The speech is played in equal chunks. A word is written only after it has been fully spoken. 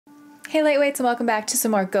Hey lightweights, and welcome back to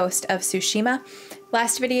some more Ghost of Tsushima.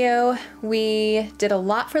 Last video we did a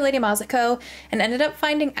lot for Lady Mazuko and ended up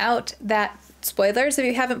finding out that, spoilers if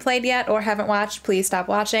you haven't played yet or haven't watched, please stop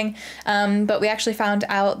watching, but we actually found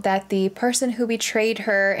out that the person who betrayed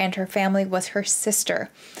her and her family was her sister.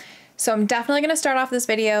 So I'm definitely going to start off this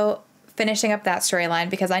video finishing up that storyline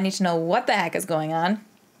because I need to know what the heck is going on.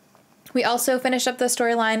 We also finished up the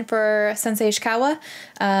storyline for Sensei Ishikawa.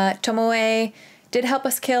 Tomoe did help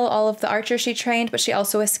us kill all of the archers she trained, but she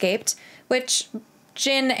also escaped, which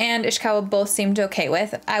Jin and Ishikawa both seemed okay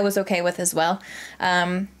with. I was okay with as well.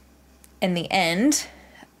 In the end,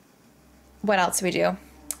 what else did we do?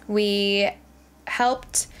 We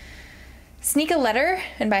helped sneak a letter,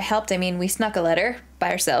 and by helped I mean we snuck a letter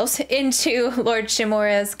by ourselves into Lord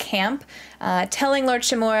Shimura's camp, telling Lord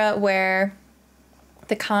Shimura where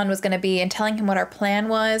the Khan was going to be and telling him what our plan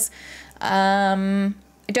was.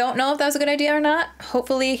 I don't know if that was a good idea or not.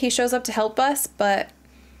 Hopefully he shows up to help us, but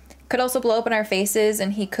could also blow up in our faces,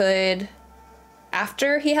 and he could,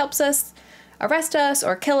 after he helps us, arrest us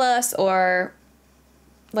or kill us or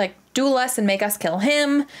like duel us and make us kill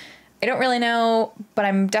him. I don't really know, but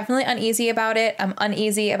I'm definitely uneasy about it. I'm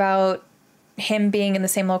uneasy about him being in the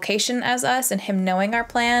same location as us and him knowing our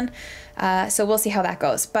plan. So we'll see how that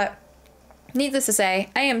goes. But needless to say,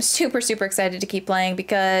 I am super excited to keep playing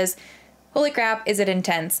because holy crap, is it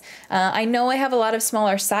intense. I know I have a lot of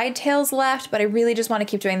smaller side tales left, but I really just want to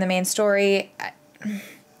keep doing the main story.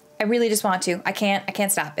 I really just want to. I can't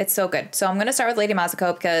stop. It's so good. So I'm going to start with Lady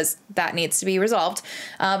Mazuko because that needs to be resolved.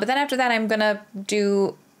 But then after that, I'm going to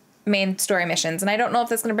do main story missions. And I don't know if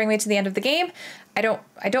that's going to bring me to the end of the game. I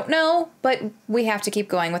don't know, but we have to keep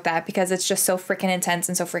going with that because it's just so freaking intense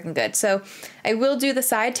and so freaking good. So I will do the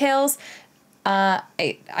side tales.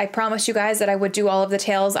 I promised you guys that I would do all of the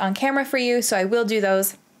tales on camera for you, so I will do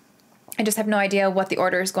those. I just have no idea what the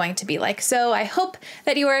order is going to be like. So I hope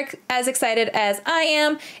that you are as excited as I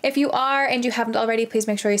am. If you are and you haven't already, please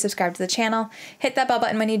make sure you subscribe to the channel. Hit that bell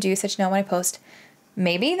button when you do so you know when I post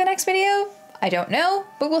maybe the next video. I don't know,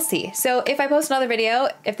 but we'll see. So if I post another video,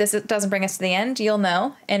 if this doesn't bring us to the end, you'll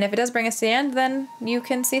know. And if it does bring us to the end, then you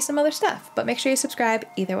can see some other stuff. But make sure you subscribe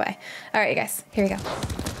either way. All right, you guys, here we go.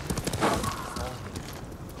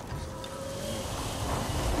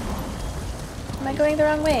 Am I going the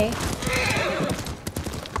wrong way?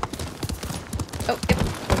 Oh, yep.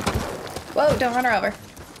 Whoa, don't run her over.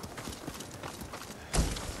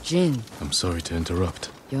 Jin. I'm sorry to interrupt.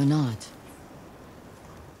 You're not.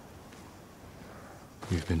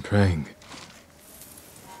 You've been praying.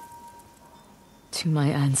 To my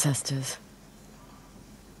ancestors.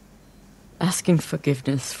 Asking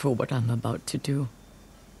forgiveness for what I'm about to do.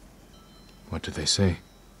 What do they say?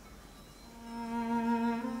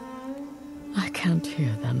 I can't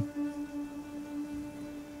hear them.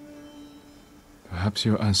 Perhaps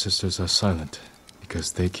your ancestors are silent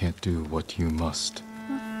because they can't do what you must.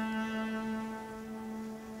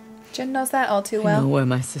 Jin knows that all too well. I know where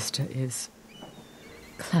my sister is.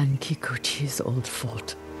 Clan Kikuchi's old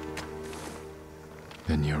fort.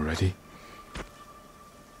 Then you're ready?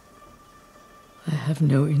 I have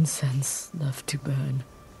no incense left to burn.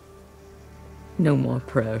 No more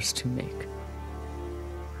prayers to make.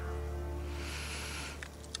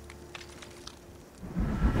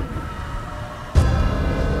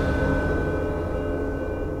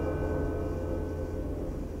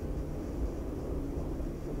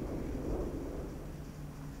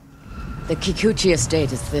 The Kikuchi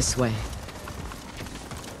estate is this way.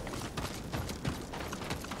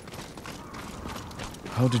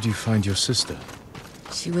 How did you find your sister?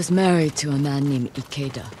 She was married to a man named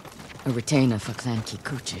Ikeda, a retainer for Clan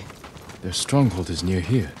Kikuchi. Their stronghold is near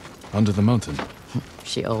here, under the mountain.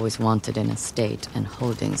 She always wanted an estate and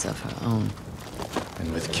holdings of her own.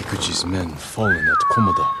 And with Kikuchi's men fallen at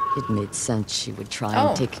Komoda. It made sense she would try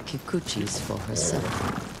and take Kikuchi's for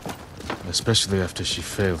herself. Especially after she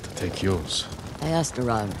failed to take yours. I asked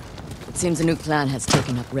around. It seems a new clan has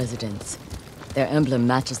taken up residence. Their emblem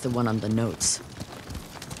matches the one on the notes.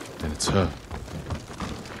 Then it's her.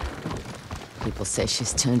 People say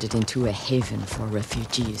she's turned it into a haven for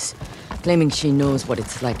refugees, claiming she knows what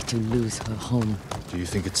it's like to lose her home. Do you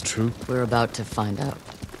think it's true? We're about to find out.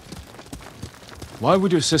 Why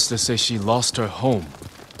would your sister say she lost her home?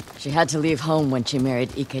 She had to leave home when she married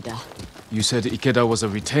Ikeda. You said Ikeda was a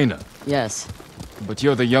retainer. Yes. But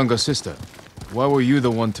you're the younger sister. Why were you the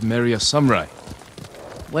one to marry a samurai?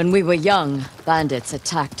 When we were young, bandits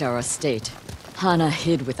attacked our estate. Hana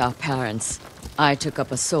hid with our parents. I took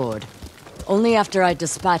up a sword. Only after I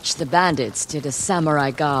dispatched the bandits did a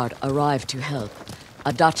samurai guard arrive to help.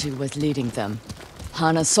 Adachi was leading them.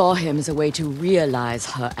 Hana saw him as a way to realize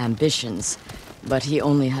her ambitions, but he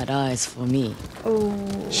only had eyes for me. Oh,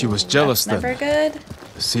 She was jealous that's then. never good.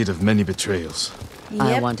 The seed of many betrayals.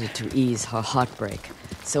 I Yep. wanted to ease her heartbreak,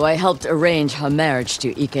 so I helped arrange her marriage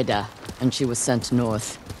to Ikeda, and she was sent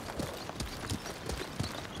north.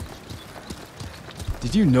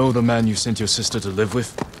 Did you know the man you sent your sister to live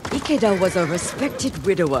with? Ikeda was a respected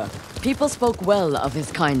widower. People spoke well of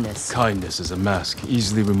his kindness. Kindness is a mask,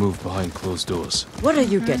 easily removed behind closed doors. What are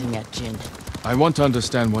you getting at, Jin? I want to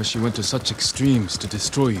understand why she went to such extremes to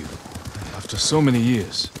destroy you. After so many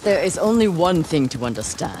years. There is only one thing to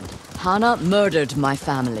understand. Hana murdered my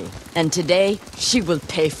family, and today she will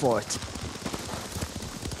pay for it.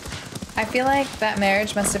 I feel like that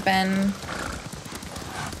marriage must have been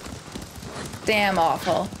damn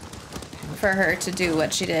awful for her to do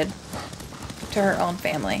what she did to her own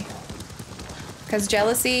family. Because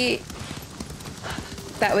jealousy,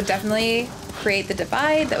 that would definitely create the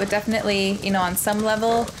divide. That would definitely, you know, on some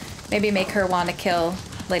level, maybe make her want to kill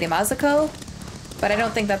Lady Mazuko. But I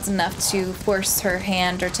don't think that's enough to force her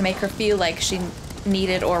hand or to make her feel like she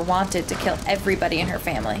needed or wanted to kill everybody in her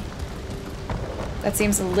family. That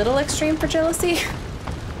seems a little extreme for jealousy.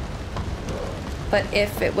 But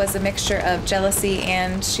if it was a mixture of jealousy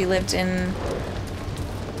and she lived in,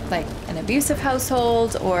 like, an abusive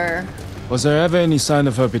household or... Was there ever any sign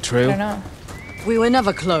of her I betrayal? don't know. We were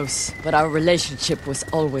never close, but our relationship was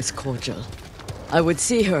always cordial. I would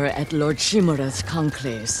see her at Lord Shimura's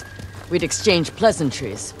conclaves. We'd exchange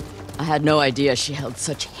pleasantries. I had no idea she held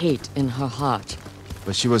such hate in her heart.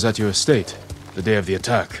 But she was at your estate, the day of the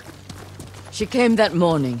attack. She came that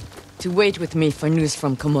morning to wait with me for news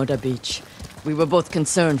from Komoda Beach. We were both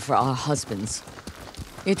concerned for our husbands.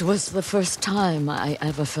 It was the first time I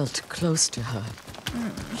ever felt close to her.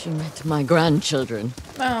 She met my grandchildren,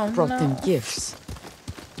 brought them gifts.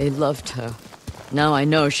 They loved her. Now I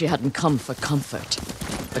know she hadn't come for comfort,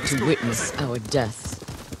 but to witness our deaths.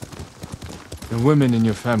 The women in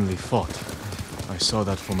your family fought. I saw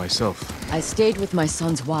that for myself. I stayed with my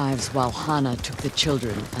son's wives while Hana took the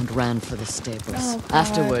children and ran for the stables. Oh, God.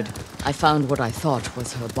 Afterward, I found what I thought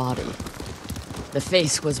was her body. The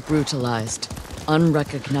face was brutalized,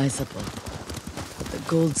 unrecognizable. But the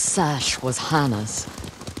gold sash was Hana's.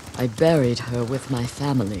 I buried her with my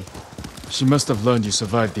family. She must have learned you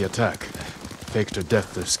survived the attack. Faked her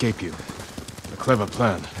death to escape you. A clever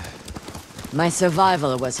plan. My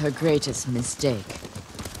survival was her greatest mistake.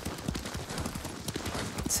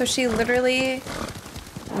 So she literally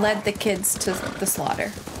led the kids to the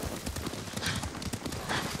slaughter.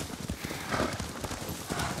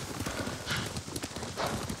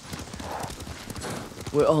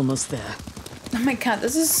 We're almost there. Oh my god,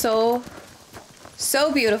 this is so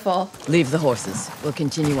beautiful. Leave the horses. We'll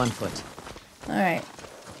continue on foot. Alright.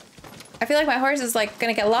 I feel like my horse is like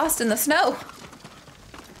gonna get lost in the snow.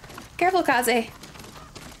 Careful, Kaze.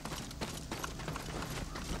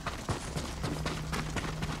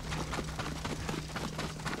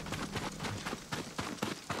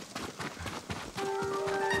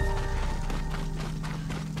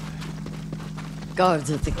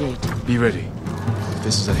 Guards at the gate. Be ready.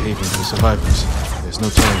 This is a haven for survivors. There's no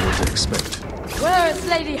telling what to expect. Where is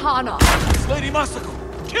Lady Hana? It's Lady Masako!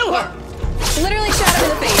 Kill her! Literally shot him in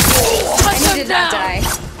the face. And he did not die.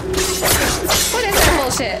 What is that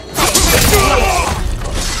bullshit?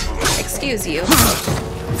 Hey. Excuse you.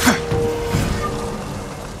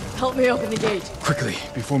 Help me open the gate. Quickly,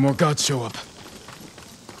 before more guards show up.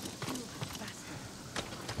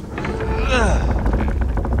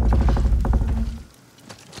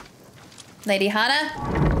 Lady Hana?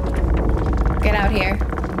 Get out here.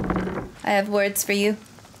 I have words for you.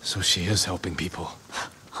 So she is helping people.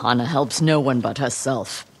 Hana helps no one but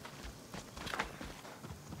herself.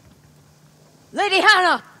 Lady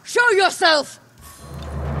Hana, show yourself!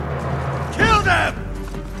 Kill them!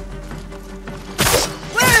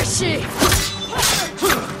 Where is she?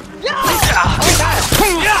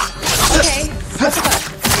 Okay, what the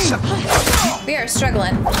fuck? We are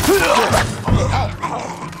struggling.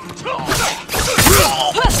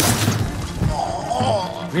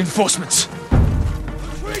 Reinforcements!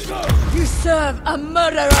 You serve a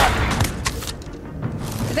murderer!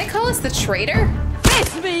 Did they call us the traitor?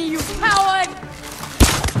 Face me, you coward!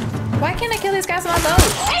 Why can't I kill these guys on my boat?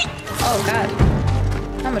 Oh god.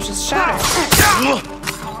 I almost just shot her.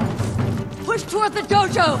 Push toward the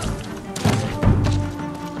dojo!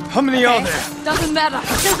 How many are there? Doesn't matter,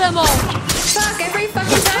 kill them all! Fuck, every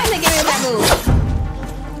fucking time they give me that move.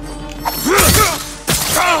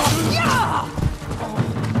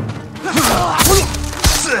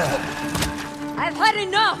 I've had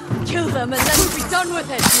enough! Kill them and then we'll be done with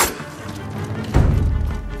it!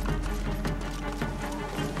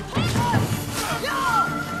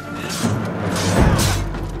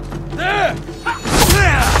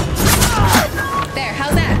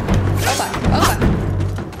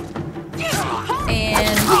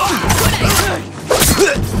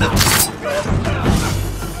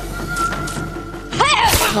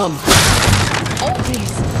 Come. Oh,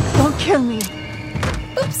 Please, don't kill me.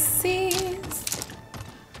 oopsies.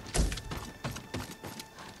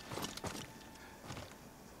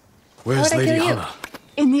 Where's How would I Lady kill you? Hannah?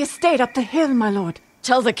 In the estate up the hill, my lord.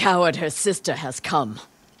 Tell the coward her sister has come.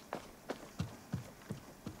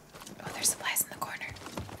 Oh, there's supplies in the corner.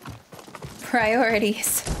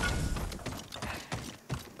 Priorities.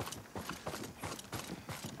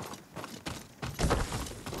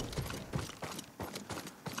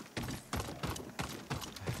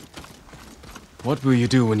 What will you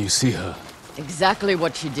do when you see her? Exactly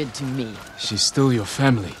what she did to me. She's still your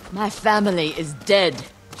family. My family is dead.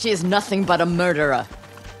 She is nothing but a murderer.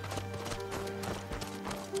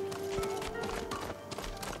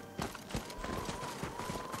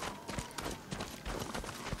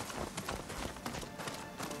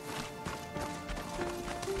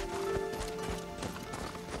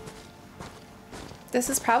 This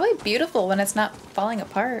is probably beautiful when it's not falling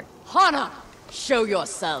apart. Hannah, show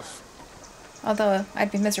yourself. Although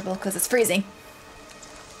I'd be miserable because it's freezing.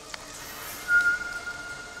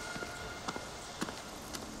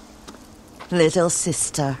 Little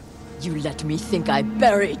sister, You let me think I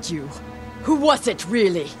buried you. Who was it,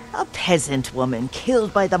 really? a peasant woman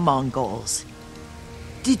killed by the Mongols.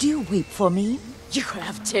 Did you weep for me? You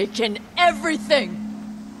have taken everything!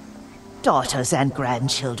 Daughters and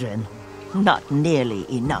grandchildren. Not nearly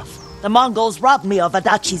enough. The Mongols robbed me of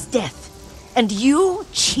Adachi's death, and you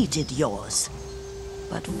cheated yours.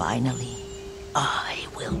 But finally, I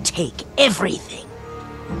will take everything.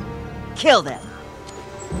 Kill them.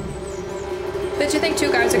 But you think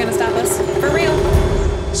 2 guards are gonna stop us? For real?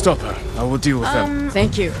 Stop her. I will deal with them.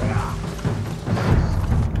 Thank you.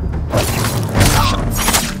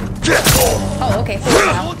 Oh, okay. Hold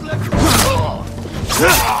on now.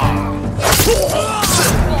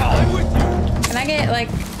 Can I get, like,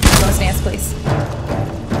 a stance, please?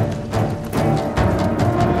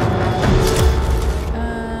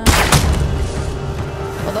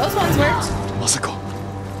 Well, those ones worked. Masako.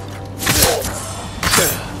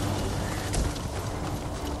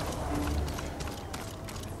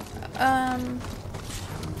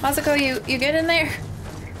 Masako, you get in there?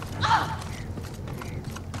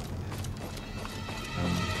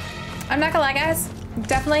 I'm not gonna lie, guys.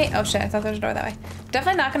 Definitely. Oh shit! I thought there was a door that way.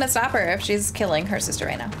 Definitely not gonna stop her if she's killing her sister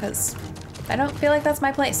right now, because I don't feel like that's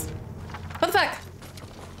my place. What the fuck?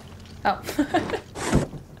 Oh.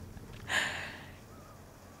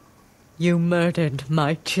 You murdered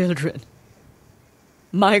my children.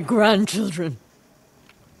 My grandchildren.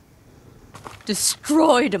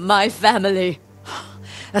 Destroyed my family.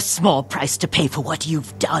 A small price to pay for what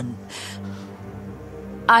you've done.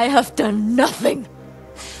 I have done nothing.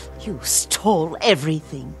 You stole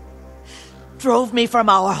everything. Drove me from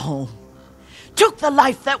our home. Took the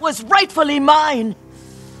life that was rightfully mine.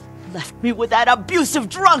 Left me with that abusive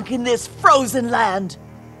drunk in this frozen land.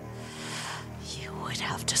 You would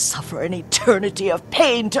have to suffer an eternity of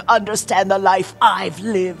pain to understand the life I've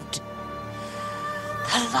lived.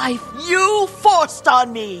 The life you forced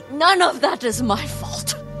on me. None of that is my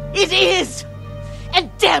fault. It is!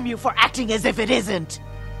 And damn you for acting as if it isn't!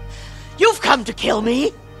 You've come to kill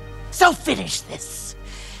me, so finish this.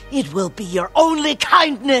 It will be your only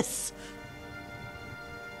kindness.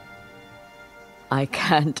 I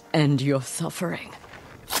can't end your suffering.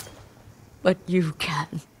 But you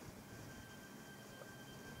can.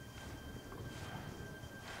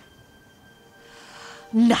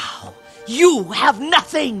 Now, you have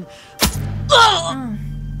nothing! Ugh!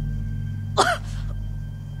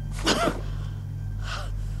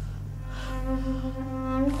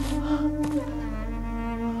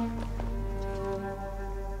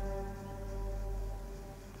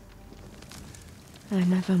 I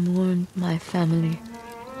never mourned my family.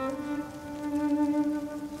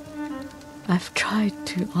 I've tried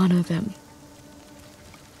to honor them,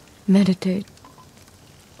 meditate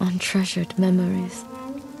on treasured memories,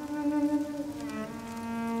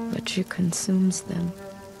 but she consumes them.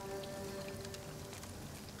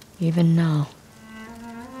 Even now,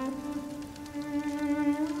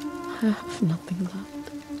 I have nothing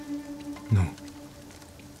left. No.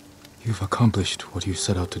 You've accomplished what you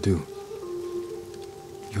set out to do.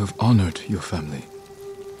 You have honored your family,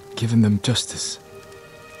 given them justice.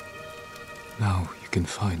 Now you can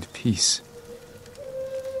find peace.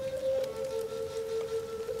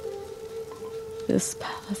 This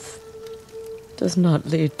path does not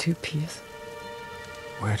lead to peace.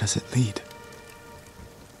 Where does it lead?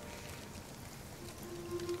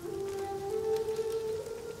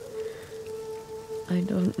 I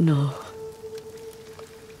don't know.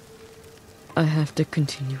 I have to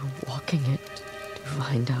continue walking it to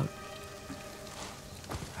find out.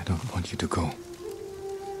 I don't want you to go.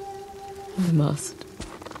 You must.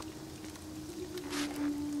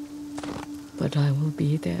 But I will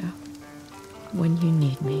be there when you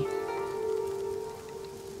need me.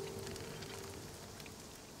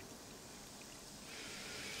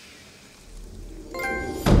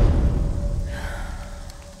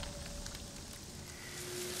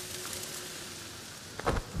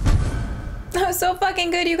 That was so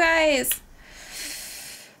fucking good, you guys.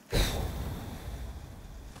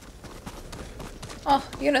 Oh,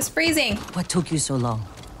 Yuna's freezing. What took you so long?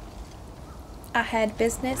 I had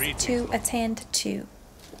business to attend to.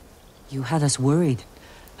 You had us worried.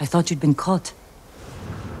 I thought you'd been caught.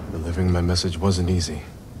 Delivering my message wasn't easy.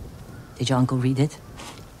 Did your uncle read it?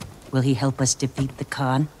 Will he help us defeat the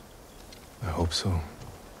Khan? I hope so.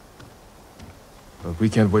 But we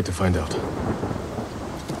can't wait to find out.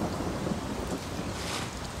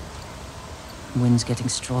 Wind's getting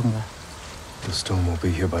stronger. The storm will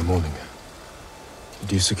be here by morning.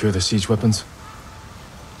 Did you secure the siege weapons?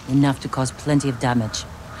 Enough to cause plenty of damage.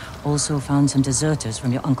 Also found some deserters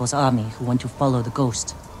from your uncle's army who want to follow the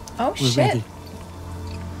ghost. Oh, We're shit. ready.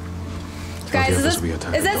 Guys, Tell the is others we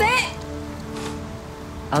attack this them. it?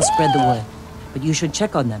 I'll spread the word, but you should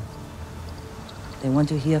check on them. They want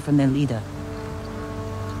to hear from their leader.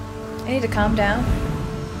 I need to calm down.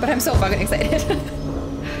 But I'm so fucking excited.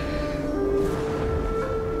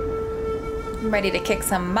 I'm ready to kick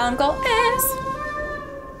some Mongol ass.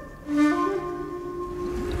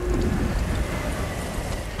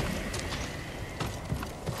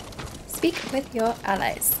 Speak with your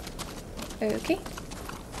allies. Okay.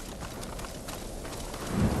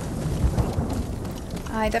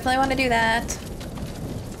 I definitely want to do that.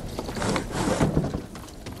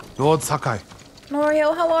 Lord Sakai,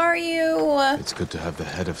 Norio, how are you? It's good to have the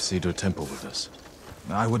head of Cedar Temple with us.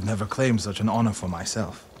 I would never claim such an honor for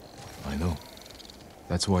myself. I know.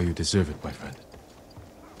 That's why you deserve it, my friend.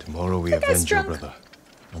 Tomorrow we That guy's avenge your drunk. brother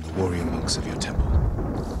on the warrior monks of your temple.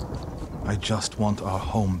 I just want our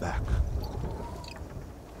home back.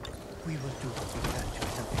 We will do what we can to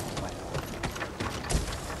help you, my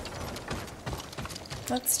lord.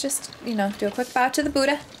 Let's just, you know, do a quick bow to the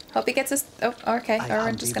Buddha. Hope he gets us. Oh, okay. I Or we're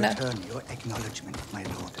humbly just gonna return your acknowledgement, my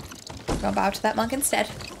lord. go bow to that monk instead.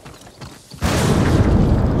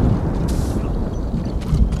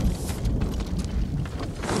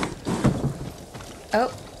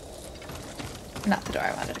 Oh. Not the door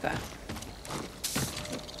I wanted to go out.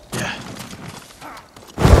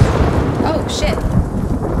 Oh, shit.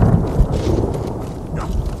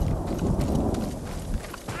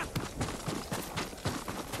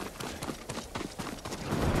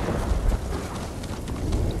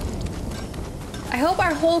 I hope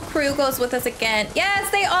our whole crew goes with us again.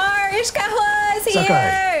 Yes, they are! Ishikawa is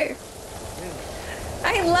here!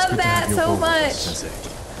 I love that so much. Sensei.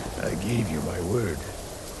 I gave you my word.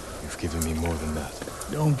 You've given me more than that.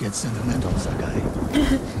 Don't get sentimental, Sakai.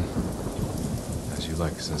 As you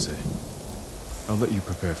like, Sensei. I'll let you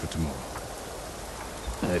prepare for tomorrow.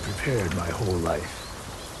 I prepared my whole life.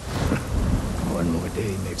 One more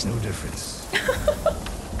day makes no difference.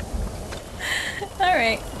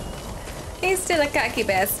 Alright. He's still a cocky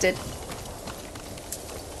bastard.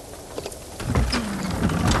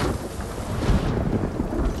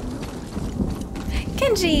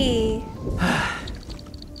 Kenji!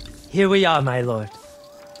 Here we are, my lord.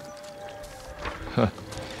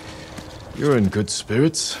 You're in good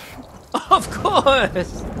spirits. Of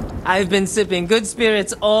course! I've been sipping good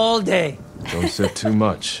spirits all day. Don't sip too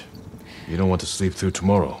much. You don't want to sleep through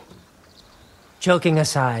tomorrow. Joking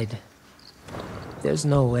aside, there's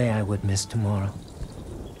no way I would miss tomorrow.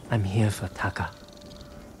 I'm here for Taka.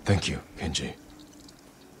 Thank you, Kenji.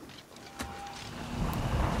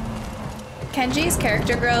 Kenji's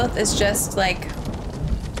character growth is just like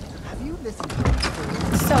Have you listened to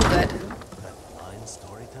his story? so good. That blind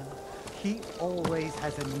storyteller? He always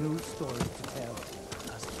has a new story to tell.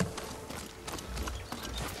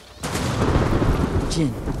 Jin,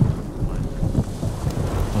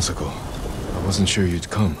 Masako, I wasn't sure you'd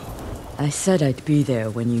come. I said I'd be there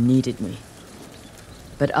when you needed me.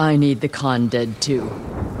 But I need the Khan dead too.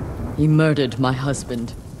 He murdered my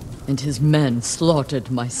husband, and his men slaughtered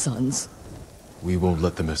my sons. We won't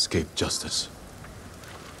let them escape justice.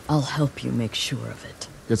 I'll help you make sure of it.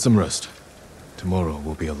 Get some rest. Tomorrow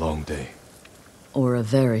will be a long day. Or a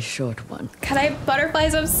very short one. God, I have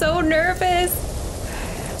butterflies. I'm so nervous.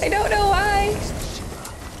 I don't know why.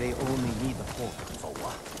 They only need the hope for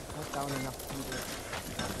what? Not down enough to do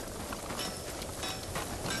this.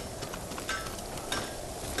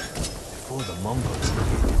 Before the Mongols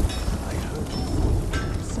came, I heard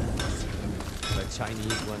themselves. The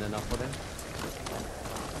Chinese weren't enough for them?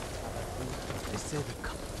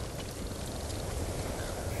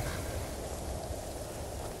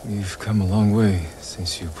 We've come a long way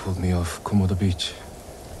since you pulled me off Komoda Beach.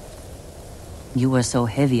 You were so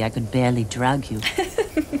heavy I could barely drag you.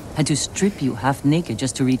 Had to strip you half naked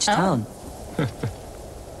just to reach town.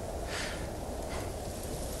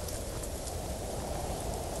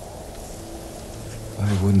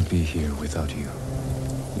 I wouldn't be here without you,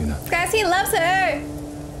 Yuna. Guys, he loves her!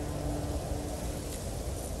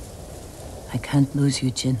 I can't lose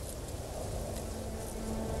you, Jin.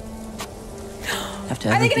 After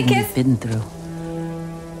Are they everything gonna we've kiss? been through.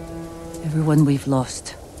 Everyone we've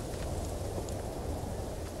lost.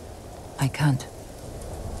 I can't.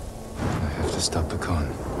 I have to stop the Khan.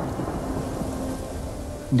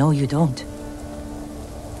 No, you don't.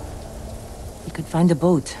 You could find a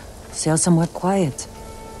boat, sail somewhere quiet,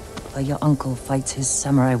 while your uncle fights his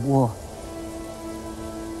samurai war.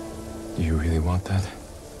 Do you really want that?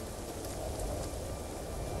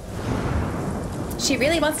 She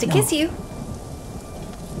really wants to kiss you.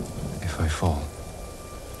 If I fall,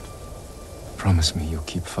 promise me you'll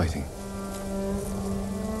keep fighting.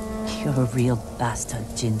 You're a real bastard,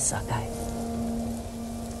 Jin Sakai.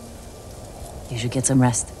 You should get some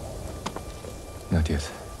rest. Not yet.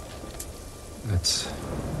 Let's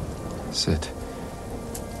sit.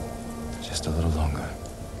 Just a little longer.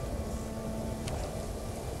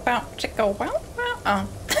 Bow, chicka, wow, wow. Oh.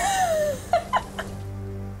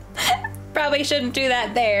 Probably shouldn't do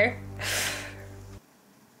that there.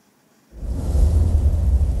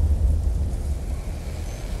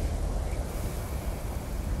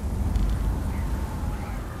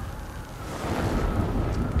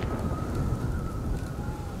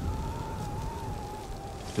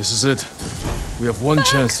 This is it. We have one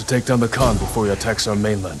chance to take down the Khan before he attacks our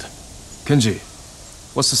mainland. Kenji,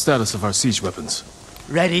 what's the status of our siege weapons?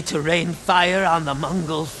 Ready to rain fire on the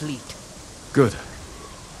Mongol fleet. Good.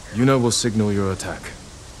 Yuna will signal your attack.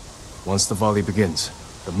 Once the volley begins,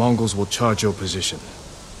 the Mongols will charge your position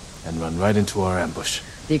and run right into our ambush.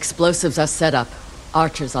 The explosives are set up.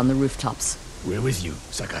 Archers on the rooftops. We're with you,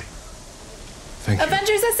 Sakai. Thank you.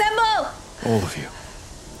 Avengers assemble! All of you.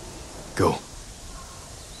 Go.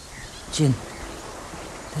 Jin,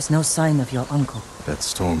 there's no sign of your uncle. That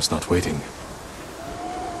storm's not waiting.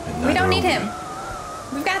 And We neither don't are need him.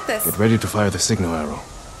 We've got this. Get ready to fire the signal arrow.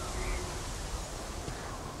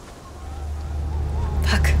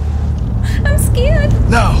 Fuck. I'm scared.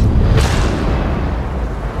 Now!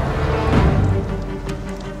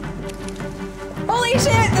 Holy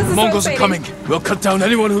shit, this is Mongols so are exciting. coming. We'll cut down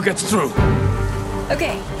anyone who gets through.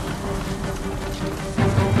 Okay.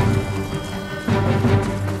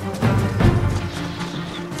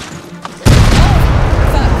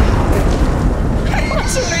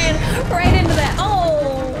 She ran right into that.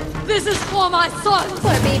 Oh, This is for my son!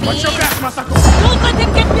 poor baby. Watch your back, Masako! Don't let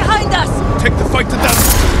him get behind us! Take the fight to death!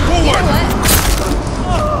 You know Forward!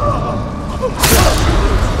 what?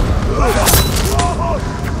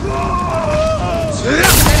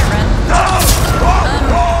 Better run.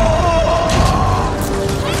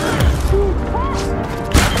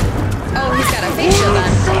 Oh, he's got a face shield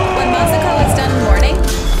on. When Masako is done mourning,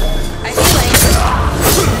 I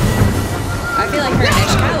feel like her and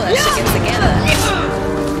Ishikawa should get together.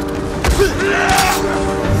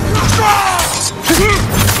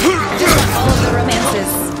 All of the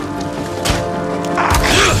romances.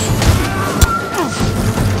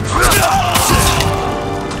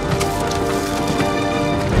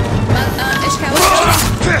 Ishikawa,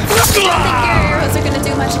 I don't think your arrows are gonna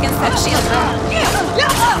do much against that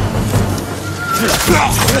shield,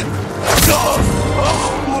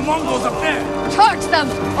 More Mongols up there! Charge them,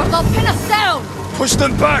 or they'll pin us down! Push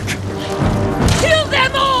them back! Kill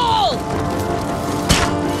them all!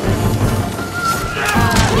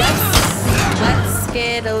 Let's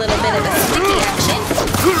get a little bit of a sticky action.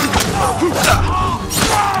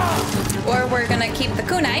 Or we're gonna keep the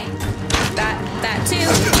kunai. That too.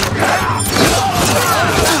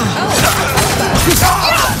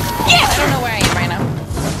 I don't know where I am right now.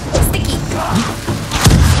 Sticky.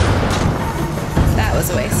 That was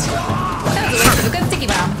a waste. That was a waste of a good sticky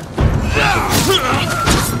bomb.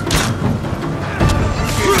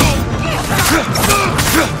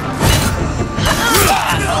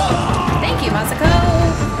 Thank you, Masako.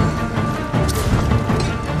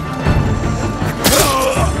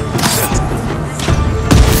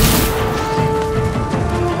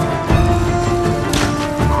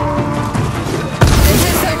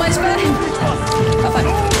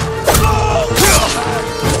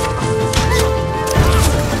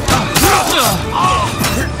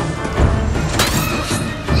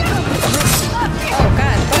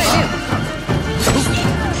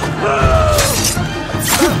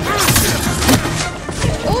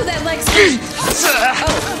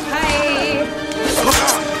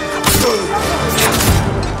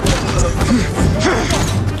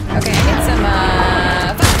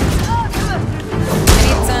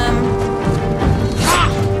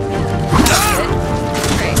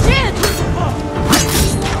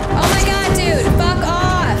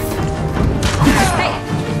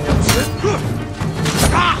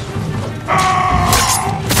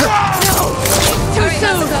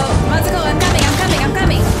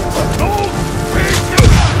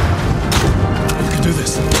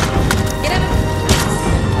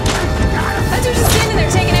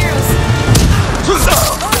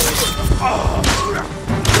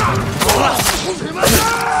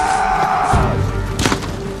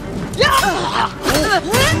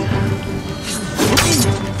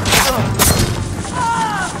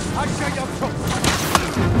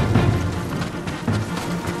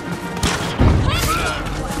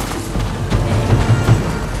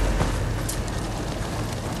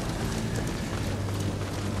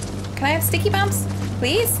 have sticky bombs?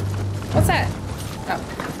 Please? What's that? Oh.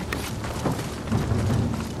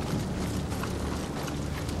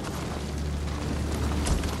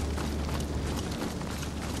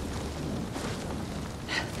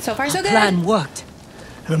 So far, so good. Plan worked.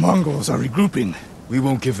 The Mongols are regrouping. We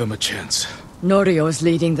won't give them a chance. Norio is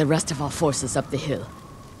leading the rest of our forces up the hill.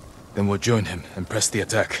 Then we'll join him and press the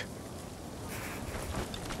attack.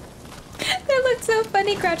 It looked so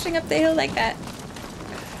funny crouching up the hill like that.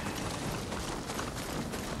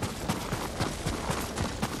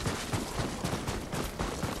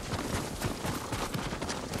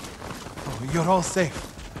 Oh, you're all safe.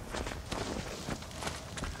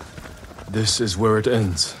 This is where it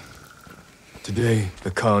ends. Today,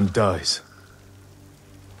 the Khan dies.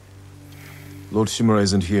 Lord Shimura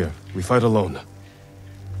isn't here. We fight alone.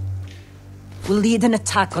 We'll lead an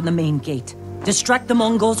attack on the main gate. Distract the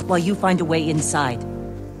Mongols while you find a way inside.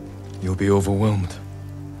 You'll be overwhelmed.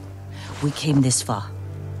 We came this far.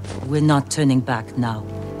 We're not turning back now.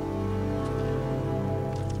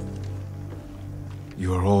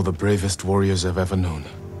 You are all the bravest warriors I've ever known.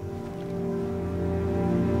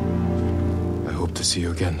 I hope to see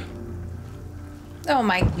you again. Oh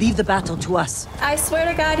my. Leave the battle to us. I swear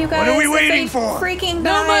to God, you guys. What are we if waiting they for? Freaking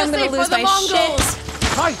die, I'm gonna lose my shit.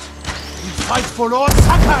 Fight! We fight for Lord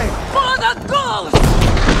Sakai! For the ghost!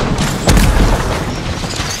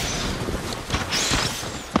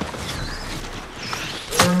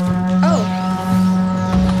 Oh.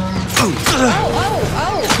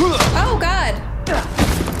 Oh, God.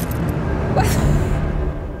 What?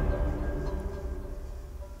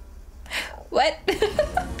 What?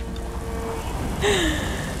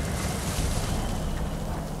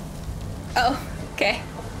 Oh, okay.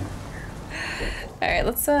 Alright,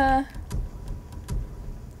 let's, if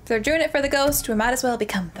they're doing it for the ghost, we might as well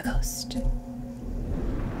become the ghost.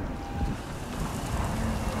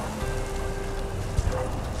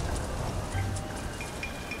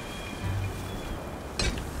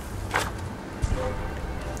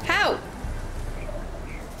 How?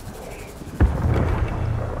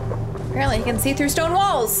 Apparently you can see through stone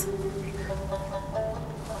walls.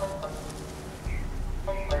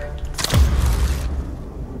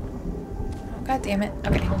 God damn it.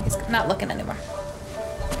 Okay, he's not looking anymore.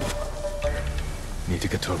 Need to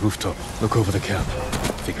get to a rooftop. Look over the camp.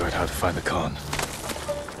 Figure out how to find the Khan.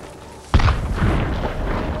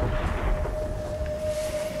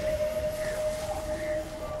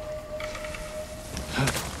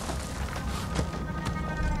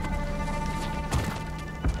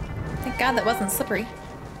 Thank God that wasn't slippery.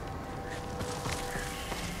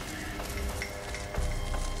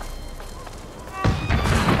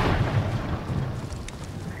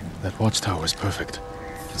 That watchtower is perfect.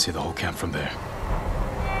 You can see the whole camp from there.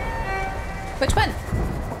 Which one?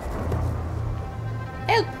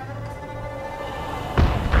 Help!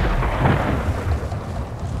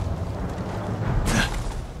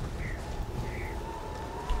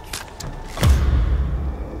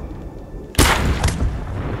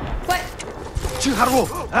 What? Chiharu!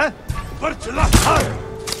 Huh? Bartila!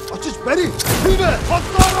 Açış beni! Hüme!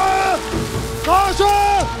 Patron! Sasha!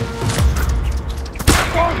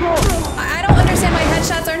 I don't understand why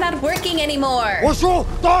headshots are not working anymore. Osho!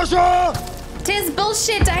 Dasha! Tis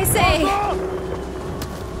bullshit, I say.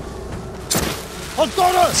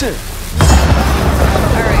 Patron!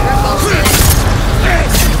 Alright, we're bullshit.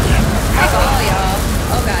 Take all, y'all.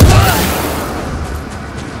 Oh God,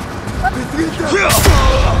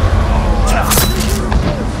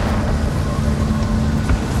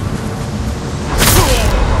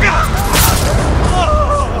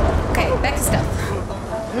 okay, back to stealth.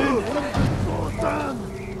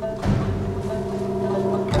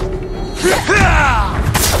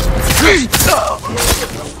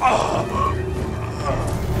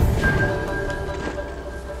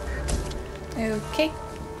 Okay.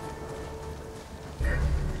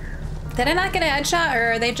 Did I not get a headshot,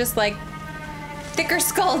 or are they just like thicker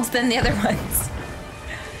skulls than the other ones?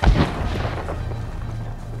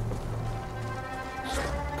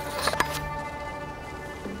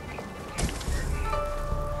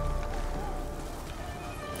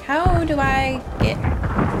 How do I get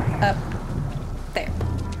up there?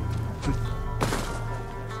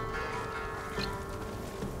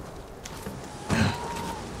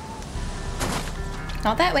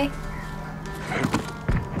 Not that way.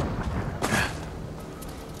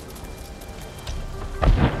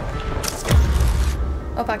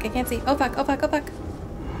 Oh fuck, I can't see. Oh fuck, oh fuck, oh fuck.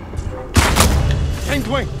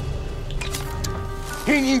 Kendway!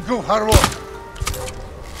 Hiningu Haro!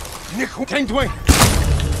 Niku Kendway!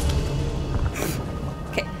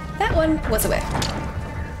 Okay, that one was a whiff.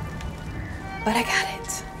 But I got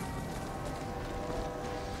it.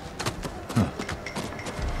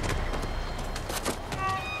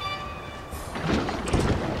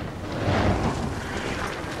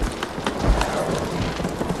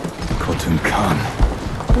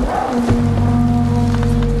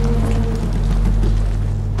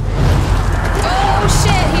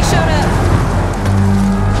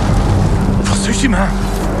 Tsushima!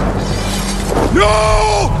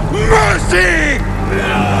 No mercy!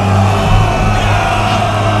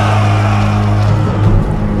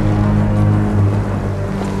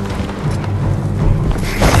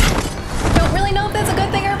 Don't really know if that's a good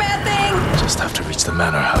thing or a bad thing. Just have to reach the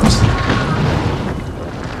manor house.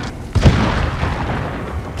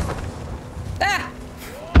 Ah!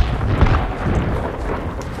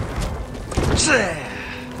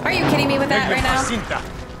 Are you kidding me with that right now?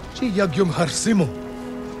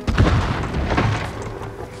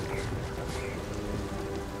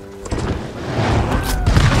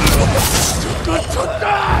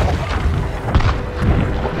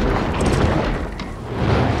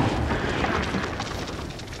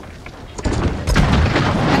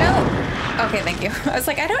 Okay, thank you. I was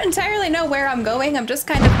like, I don't entirely know where I'm going. I'm just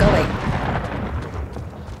kind of going.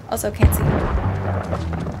 Also, can't see.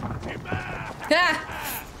 Ah!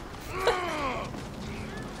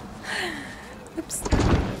 Oops.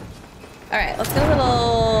 Alright, let's go a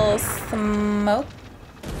little smoke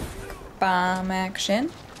bomb action.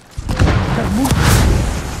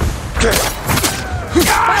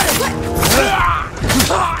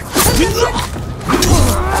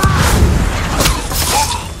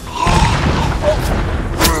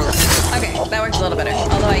 Okay, that worked a little better.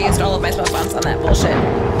 Although I used all of my smoke bombs on that bullshit.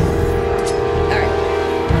 Alright.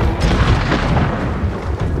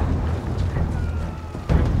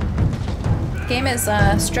 Game is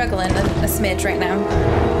struggling a smidge right now.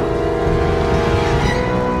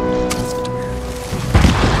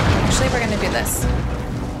 Actually, we're gonna do this.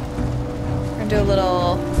 We're gonna do a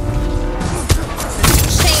little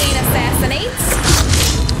chain assassinates.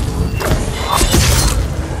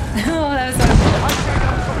 Oh, that was so cool.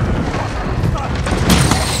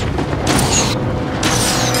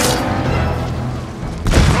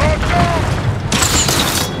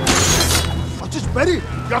 Ready?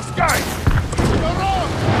 Your sky!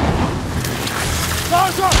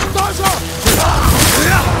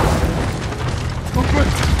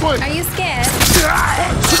 Are you scared?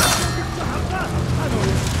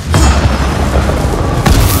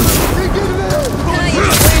 You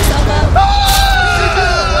just blew yourself up.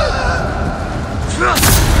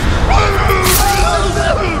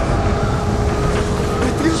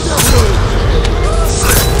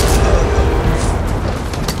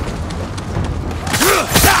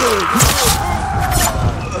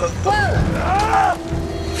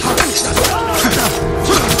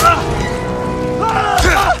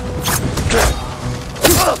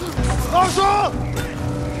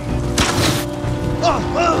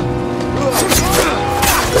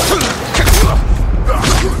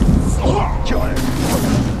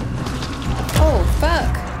 Oh,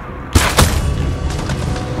 fuck.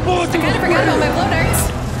 I kind of forgot about my blow darts.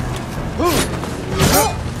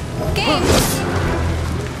 Oh, game.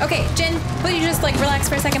 Okay, Jin, will you just like relax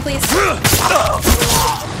for a second, please? Whoa,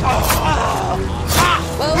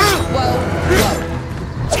 whoa, whoa.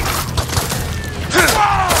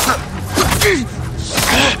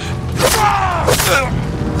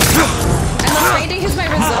 I'm afraid to use my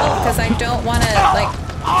resolve because I don't want to like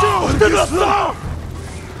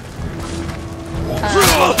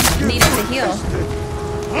need it to heal.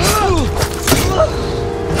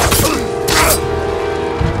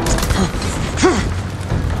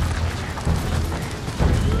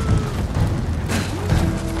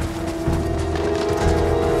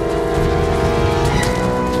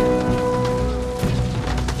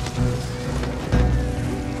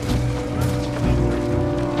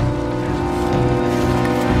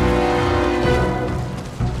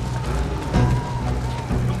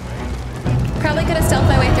 Probably could have stealthed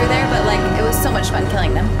my way through there, but like it was so much fun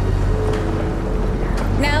killing them.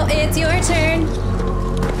 Now it's your turn.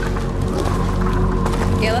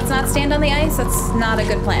 Yeah, let's not stand on the ice. That's not a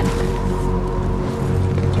good plan.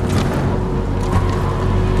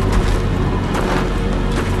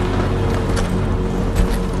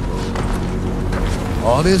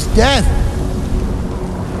 All this death.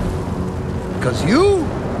 Because you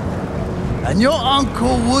and your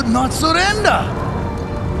uncle would not surrender.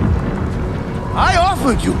 I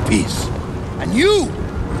offered you peace, and you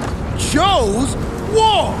chose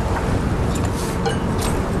war.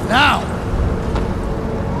 Now,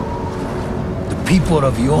 the people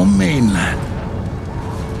of your mainland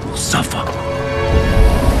will suffer.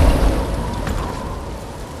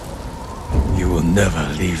 You will never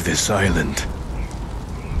leave this island.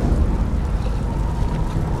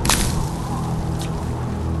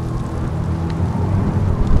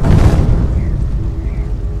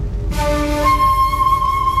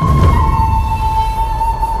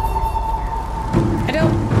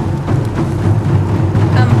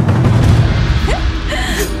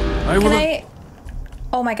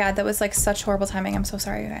 Oh my god, that was like such horrible timing. I'm so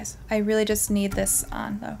sorry, you guys. I really just need this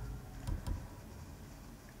on, though.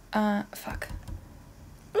 Fuck.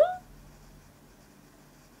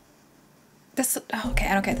 This, okay,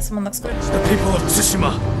 I don't care. This one looks good. The people of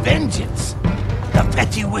Tsushima. Vengeance. The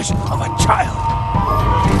petty wish of a child.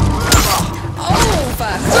 Oh,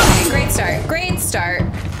 fuck. Okay, great start. Great start.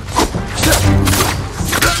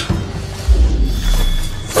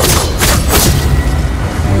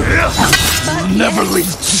 Never leave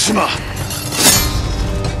Tsushima.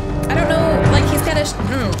 I don't know, like he's got a.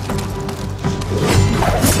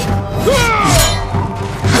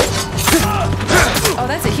 Oh,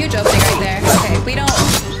 that's a huge opening right there. Okay, we don't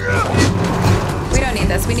need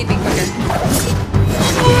this. We need to be quicker.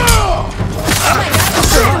 Oh my god,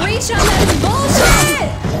 the reach on that is bullshit!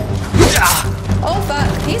 Oh fuck,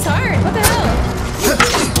 he's hard. What the hell?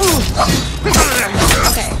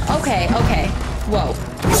 Okay. Whoa.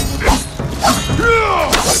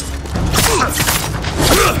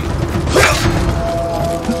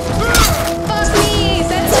 Fuck me!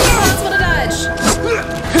 That's impossible to dodge.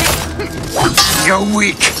 You're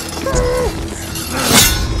weak.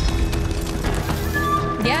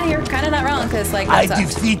 Yeah, you're kind of not wrong, because, like, I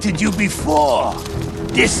defeated you before.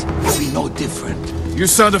 This will be no different. You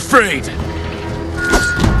sound afraid.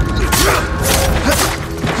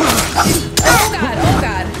 Oh god, oh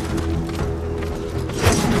god.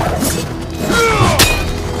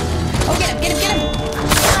 Oh, get him, get him, get him!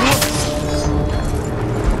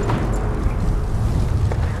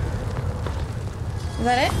 Is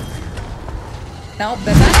that it? Nope,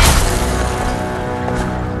 that's not it.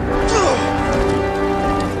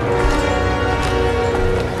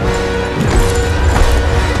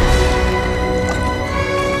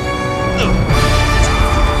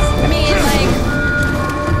 I mean, like,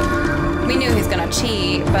 we knew he was gonna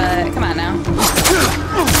cheat, but come on now.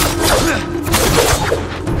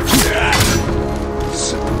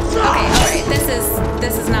 Okay, alright, this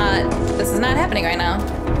is not happening right now.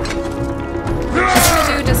 We're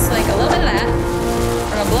gonna do just like a little bit of that.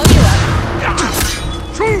 We're gonna blow you up.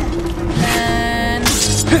 And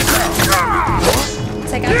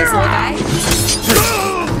take out this little guy.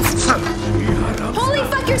 Holy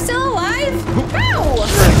fuck, you're still alive? Ow!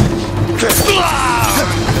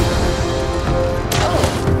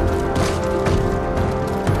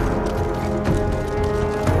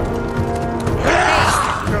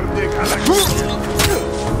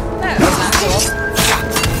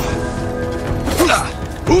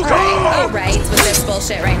 Alright, with this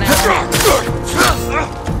bullshit right now.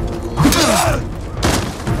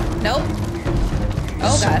 Nope.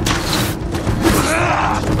 Oh god.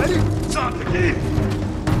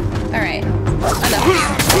 Alright.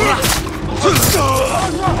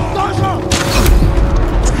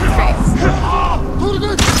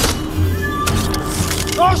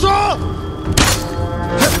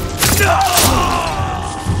 Enough.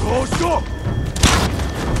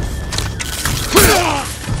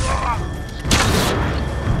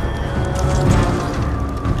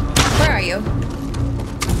 Where are you?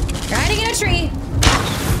 You're hiding in a tree.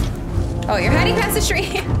 Oh, you're hiding past the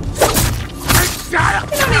tree. I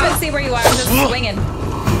don't even see where you are. I'm just swinging.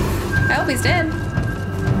 I hope he's dead.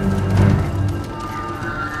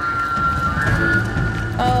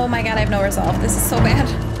 Oh my god, I have no resolve. This is so bad.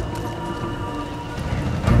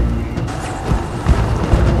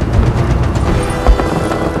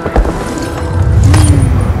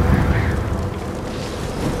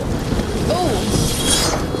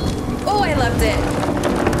 Oh, I loved it.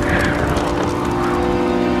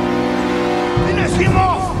 Finish him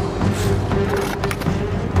off!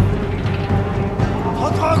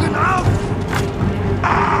 Vertragen auf!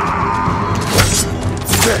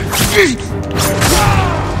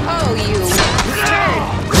 Oh, you turd.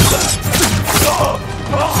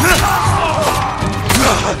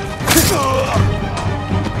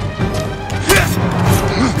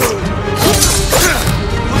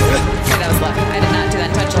 Okay, that was luck. I did not do that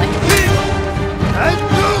intentionally.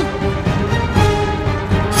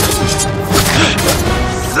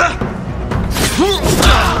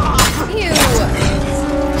 Ew.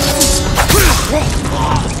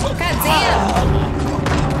 God damn.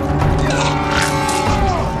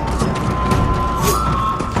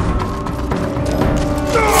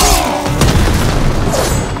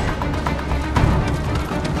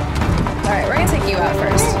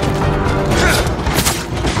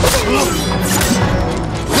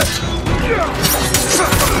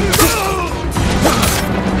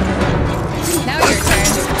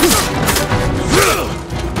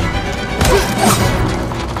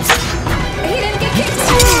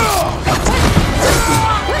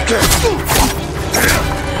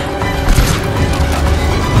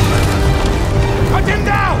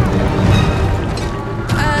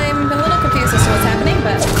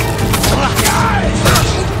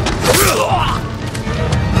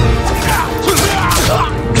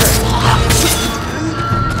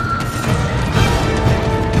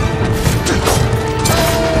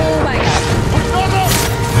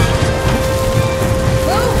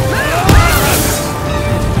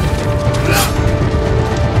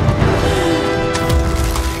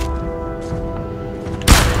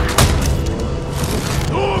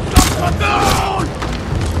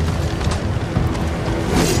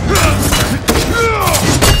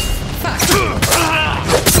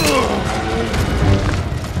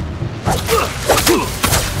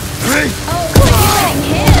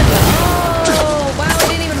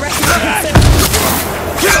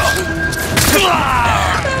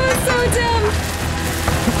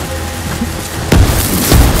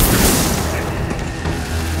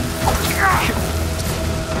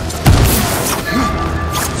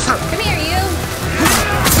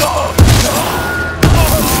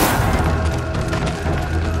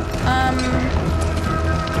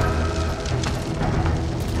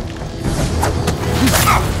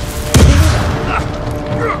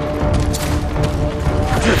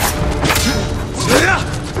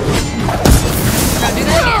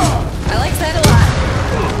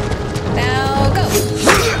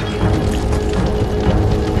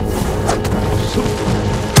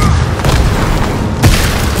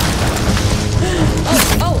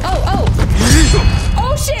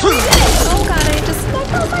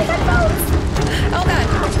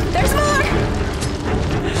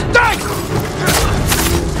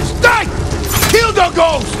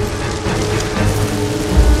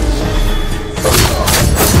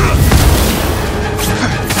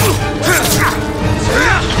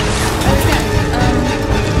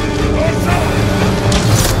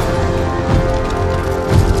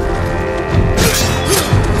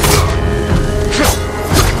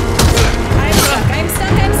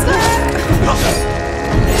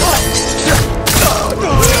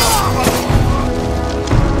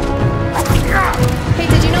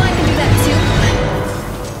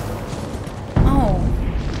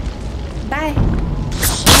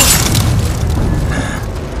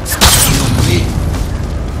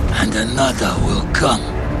 and another will come.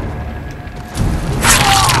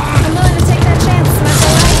 I'm willing to take that chance, that's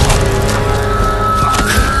alright.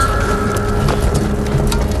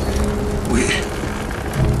 We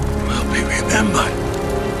will be remembered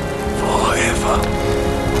forever.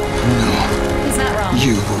 No, He's not wrong.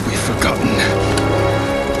 you will be forgotten.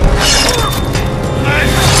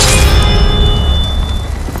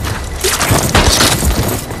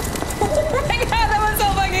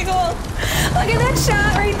 Look at that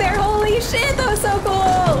shot right there. Holy shit, that was so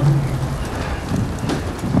cool.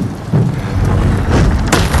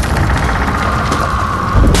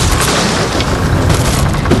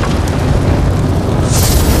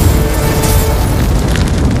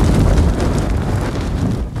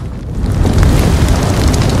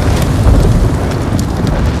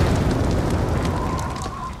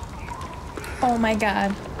 Oh my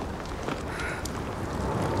god.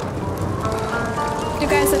 You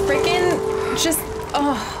guys, the freaking just,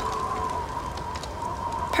 oh,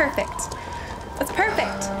 perfect. That's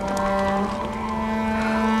perfect.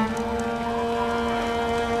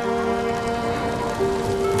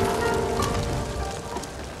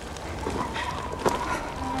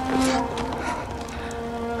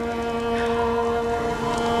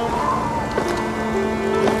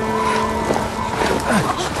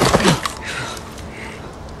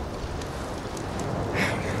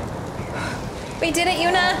 We did it,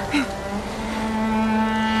 Yuna.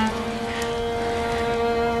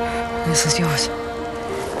 This is yours.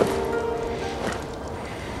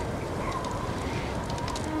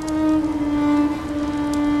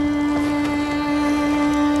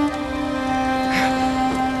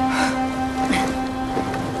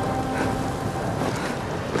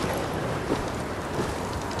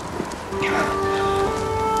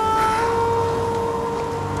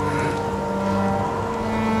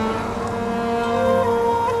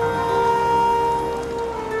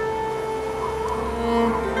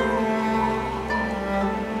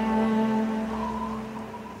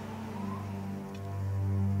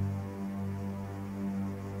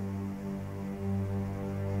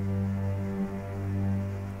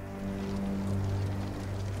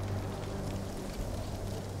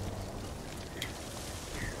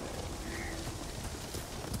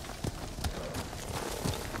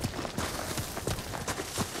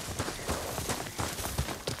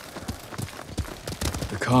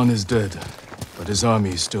 Khan is dead, but his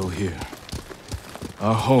army is still here.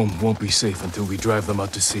 Our home won't be safe until we drive them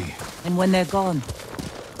out to sea. And when they're gone,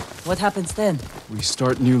 what happens then? We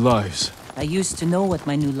start new lives. I used to know what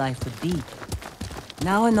my new life would be.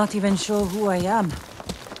 Now I'm not even sure who I am.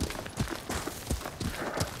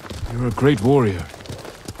 You're a great warrior,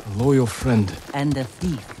 a loyal friend. And a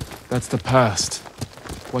thief. That's the past.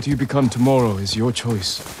 What you become tomorrow is your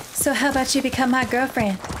choice. So how about you become my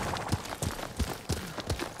girlfriend?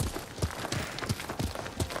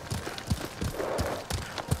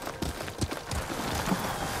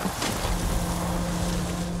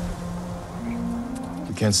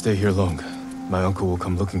 We can't stay here long. My uncle will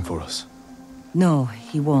come looking for us. No,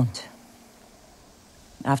 he won't.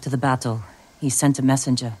 After the battle, he sent a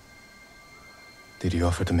messenger. Did he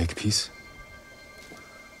offer to make peace?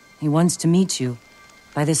 He wants to meet you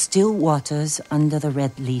by the still waters under the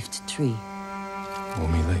red-leafed tree.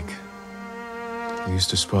 Omi Lake. We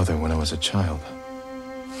used to spar there when I was a child.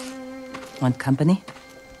 Want company?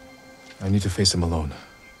 I need to face him alone.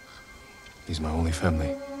 He's my only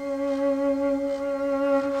family.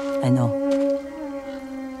 I know.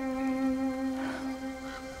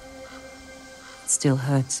 It still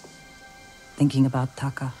hurts, thinking about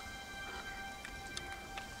Taka.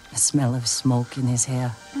 The smell of smoke in his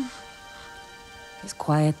hair. His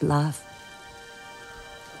quiet laugh.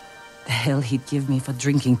 The hell he'd give me for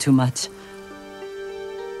drinking too much.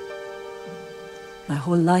 My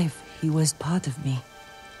whole life, he was part of me.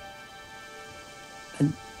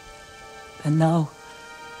 And now...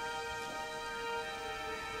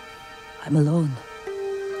 I'm alone.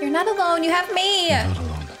 You're not alone, you have me! You're not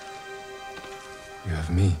alone. You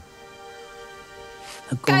have me.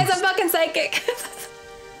 A ghost. Guys, I'm fucking psychic!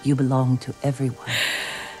 You belong to everyone.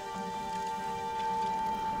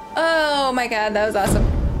 Oh my god, that was awesome.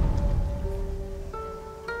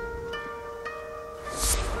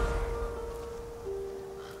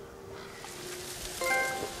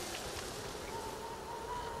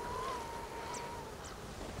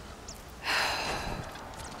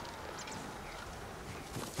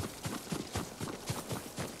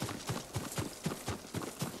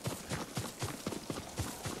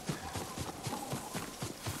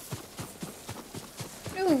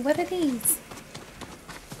 Ooh, what are these?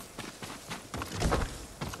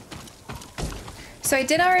 So I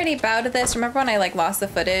did already bow to this. Remember when I like lost the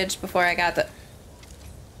footage before I got the...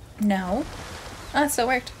 No. Oh, it still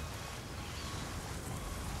worked.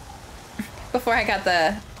 Before I got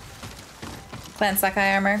the Clan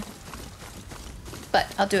Sakai armor. But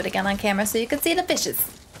I'll do it again on camera so you can see the fishes.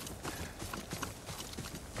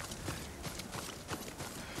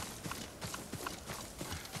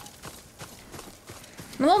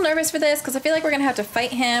 I'm a little nervous for this because I feel like we're going to have to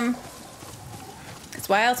fight him. Because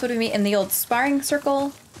why else would we meet in the old sparring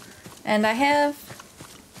circle? And I have...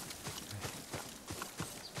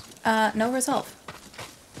 no resolve.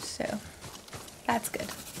 So, that's good.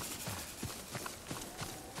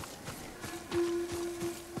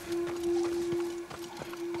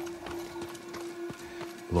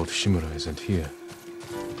 Lord Shimura isn't here.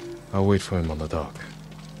 I'll wait for him on the dock.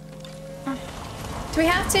 Do we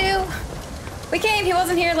have to? We came, he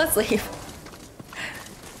wasn't here, let's leave.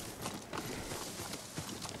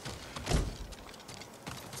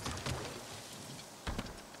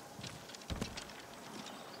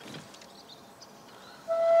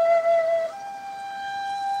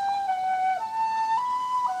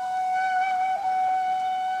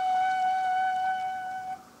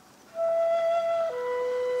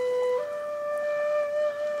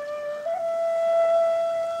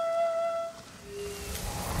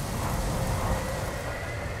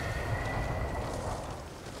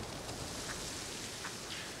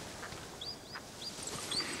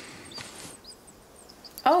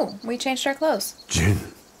 Oh, we changed our clothes. Jin.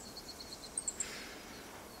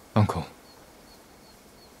 Uncle.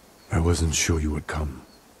 I wasn't sure you would come.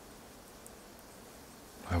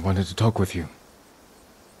 I wanted to talk with you.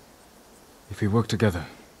 If we work together,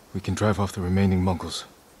 we can drive off the remaining Mongols.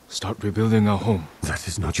 Start rebuilding our home. That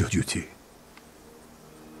is not your duty.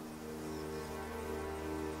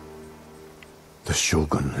 The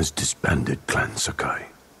Shogun has disbanded Clan Sakai.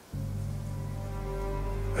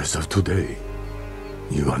 As of today,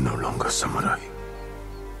 you are no longer samurai.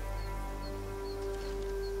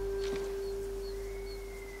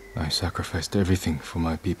 I sacrificed everything for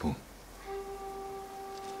my people.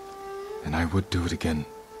 And I would do it again.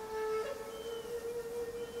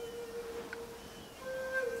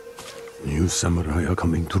 New samurai are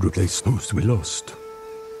coming to replace those we lost.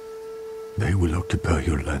 They will occupy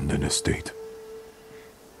your land and estate.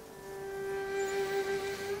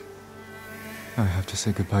 I have to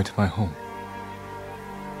say goodbye to my home.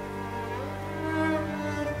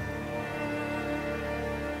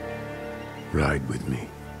 Ride with me.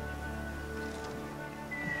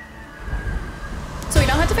 So we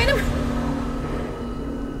don't have to fight him?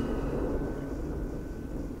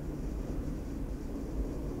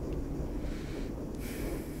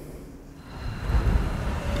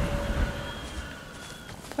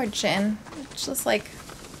 Poor Jin. It's just like...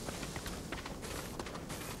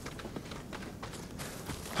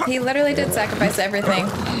 He literally did sacrifice everything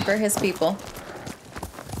for his people.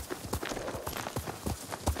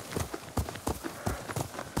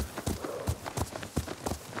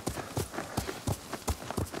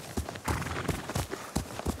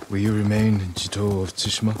 Will you remain in Ghost of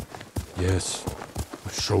Tsushima? Yes.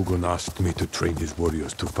 The Shogun asked me to train his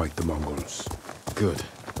warriors to fight the Mongols. Good.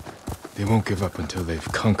 They won't give up until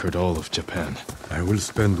they've conquered all of Japan. I will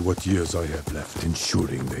spend what years I have left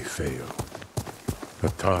ensuring they fail. A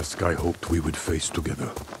task I hoped we would face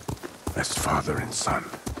together, as father and son.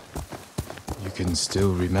 You can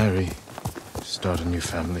still remarry, start a new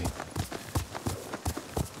family.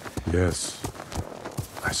 Yes,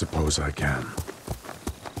 I suppose I can.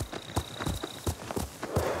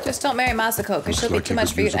 Just don't marry Masako, because she'll be too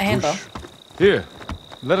much for you to handle. Here,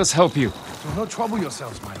 let us help you. Do not trouble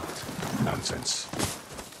yourselves, my lord. Nonsense.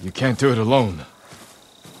 You can't do it alone.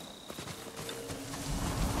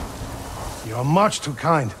 You are much too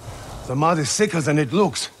kind. The mud is thicker than it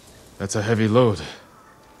looks. That's a heavy load.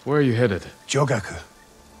 Where are you headed? Jogaku.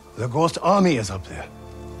 The Ghost Army is up there.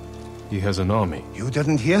 He has an army. You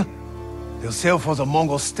didn't hear? They'll sail for the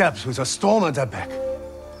Mongol steppes with a storm at their back.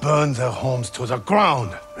 Burn their homes to the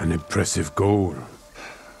ground. An impressive goal.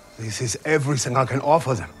 This is everything I can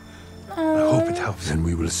offer them. I hope it helps. Then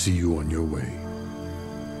we will see you on your way.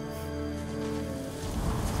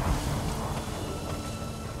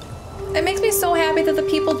 It makes me so happy that the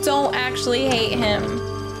people don't actually hate him.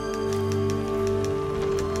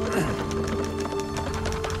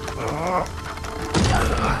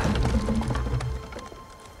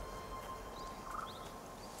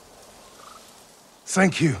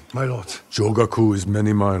 Thank you, my lord. Jogaku is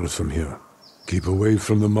many miles from here. Keep away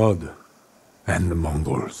from the mud and the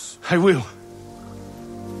Mongols. I will.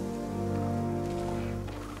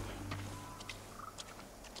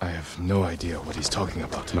 I have no idea what he's talking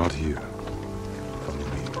about. Not here.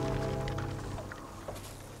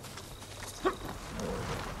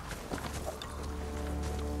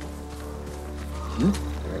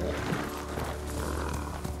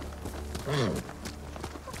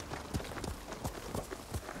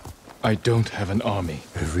 I don't have an army.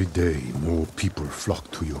 Every day, more people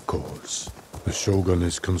flock to your cause. The Shogun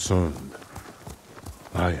is concerned.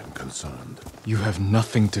 I am concerned. You have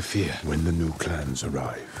nothing to fear. When the new clans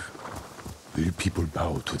arrive, will people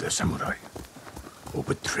bow to their samurai? Or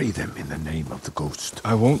betray them in the name of the ghost?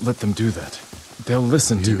 I won't let them do that. They'll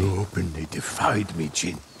listen to me. You openly defied me,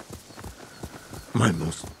 Jin. My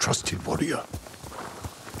most trusted warrior.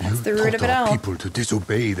 That's the root of it all. People to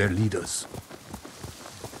disobey their leaders.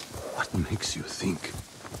 What makes you think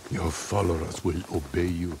your followers will obey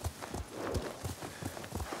you?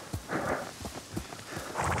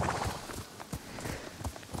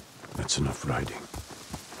 That's enough riding.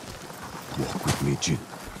 Walk with me, Jin.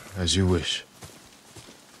 As you wish.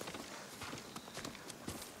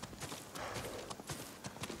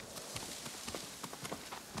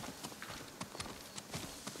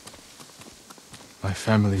 My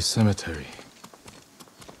family's cemetery.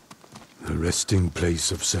 The resting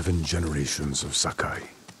place of 7 generations of Sakai.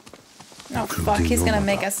 Oh fuck, he's gonna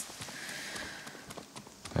make us.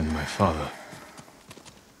 And my father.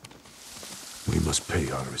 We must pay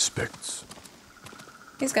our respects.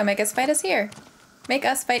 He's gonna make us fight us here. Make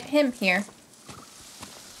us fight him here.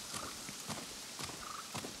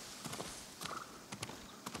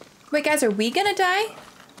 Wait guys, are we gonna die?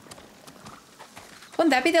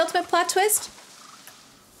 Wouldn't that be the ultimate plot twist?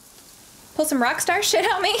 Pull some rockstar shit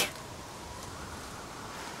out me?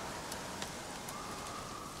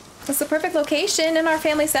 That's the perfect location in our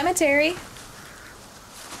family cemetery.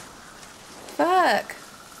 Fuck.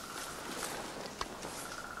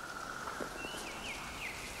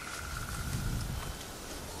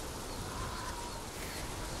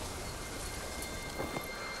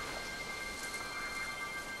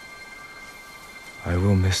 I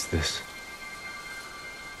will miss this.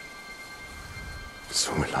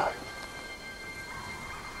 So will I.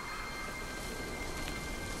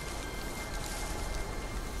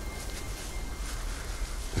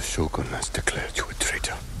 The Shogun has declared you a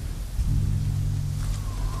traitor.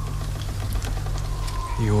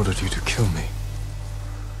 He ordered you to kill me.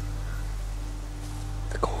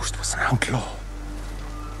 The ghost was an outlaw.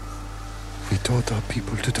 We taught our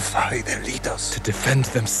people to defy their leaders. To defend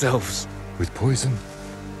themselves. With poison.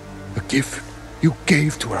 A gift you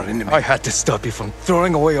gave to our enemy. I had to stop you from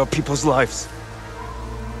throwing away our people's lives.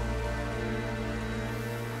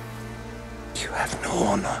 You have no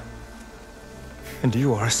honor. And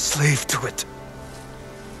you are a slave to it.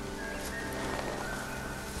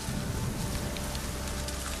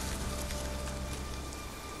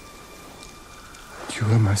 You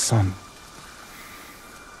are my son.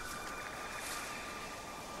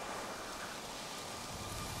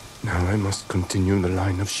 Now I must continue the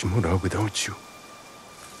line of Shimura without you.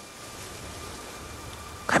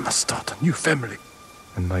 I must start a new family.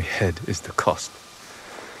 And my head is the cost.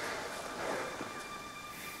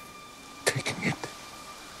 Taking it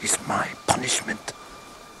is my punishment.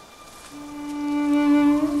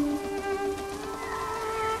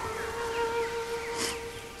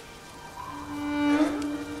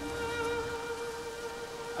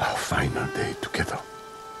 Our final day together.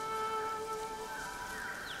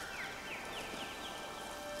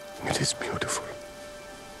 It is beautiful.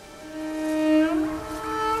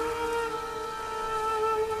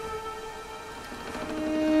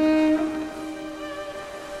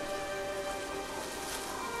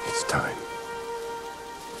 It's time.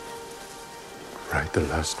 Write the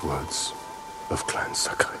last words of Clan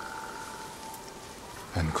Sakai.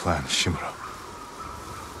 And Clan Shimura.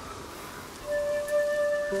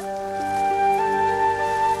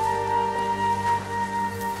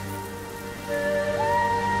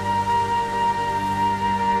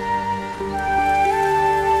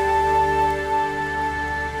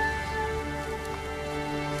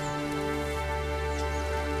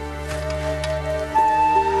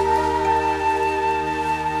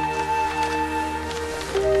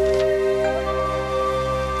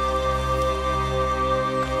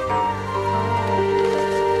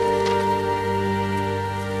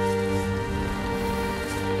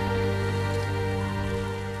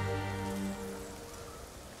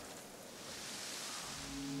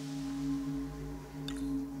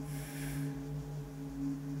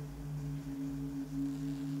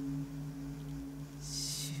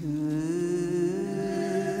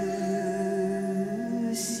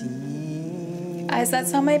 Eyes that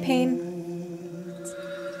saw my pain.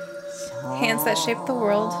 Hands that shaped the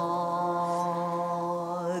world.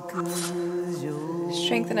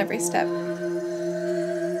 Strength in every step.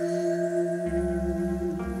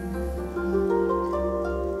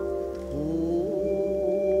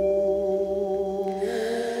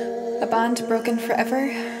 bond broken forever.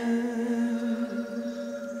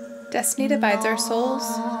 Destiny divides our souls.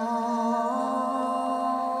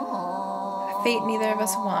 A fate neither of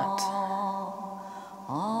us want.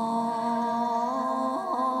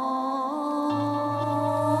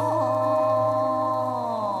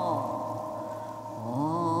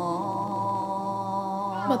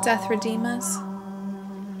 Will death redeem us?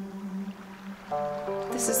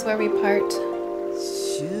 This is where we part.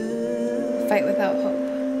 Fight without hope.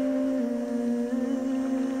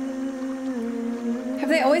 Have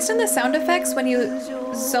they always done the sound effects when you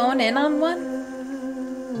zone in on one?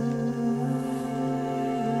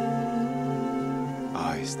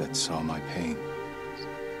 Eyes that saw my pain.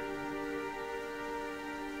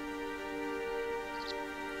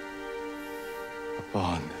 A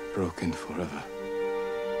bond broken forever.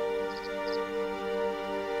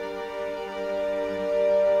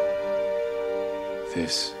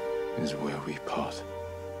 This is where we part.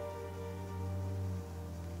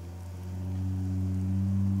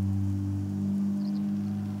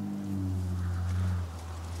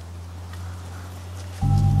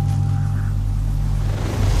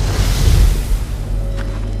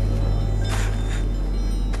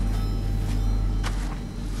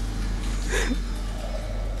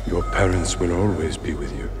 Your parents will always be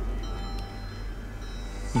with you.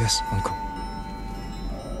 Yes, Uncle.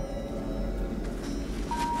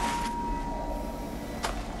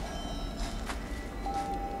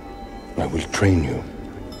 I will train you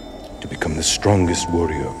to become the strongest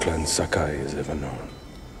warrior Clan Sakai has ever known.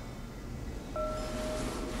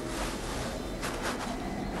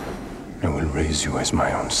 I will raise you as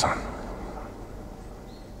my own son.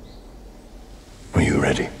 Are you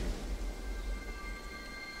ready?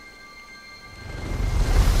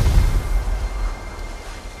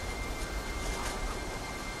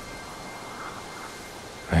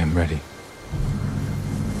 I am ready.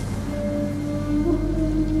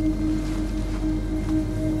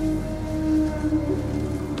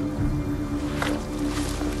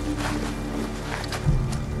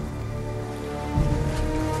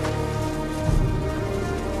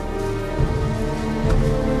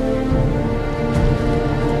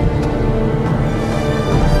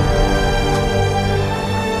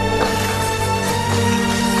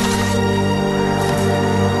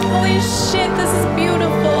 Holy shit, this is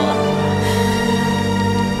beautiful.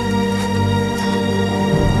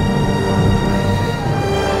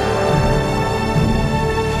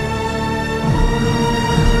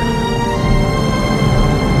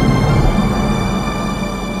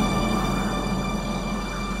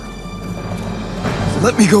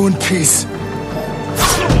 Let me go in peace.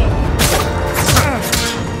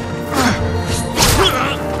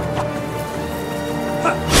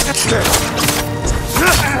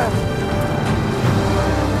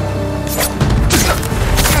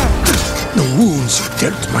 The wounds you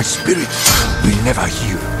dealt my spirit will never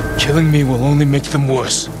heal. Killing me will only make them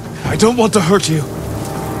worse. I don't want to hurt you.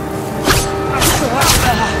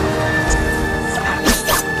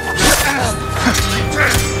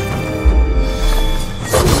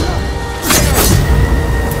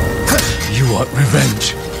 You want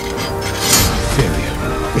revenge. Failure.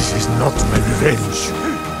 This is not my revenge.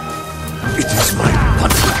 It is my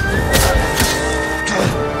punishment.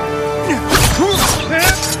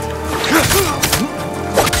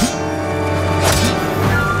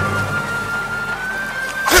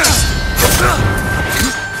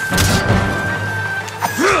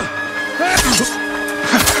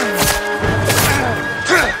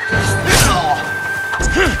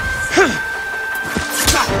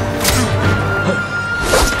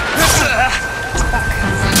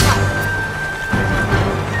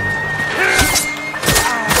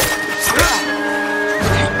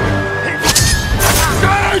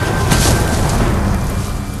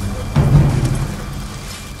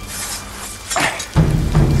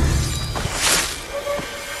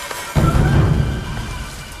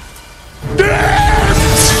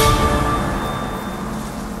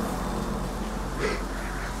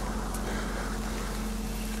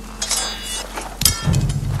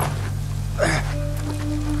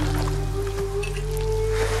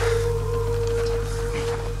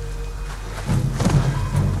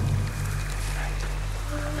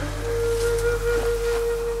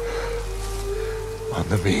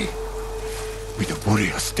 Honor me with a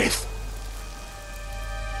warrior's death.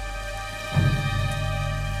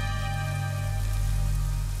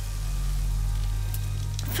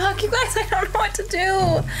 Fuck you guys, I don't know what to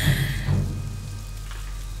do.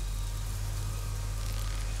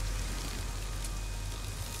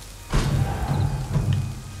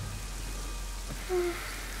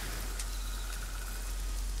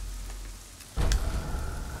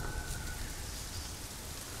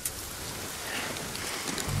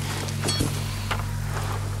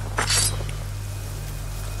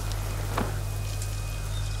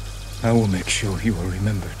 I will make sure you are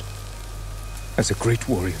remembered as a great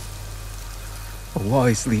warrior, a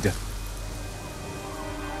wise leader,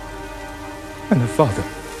 and a father.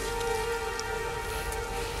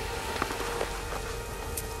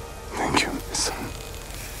 Thank you, my son.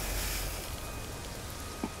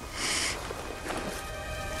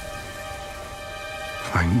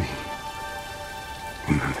 Find me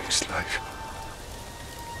in the next life.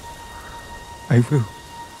 I will.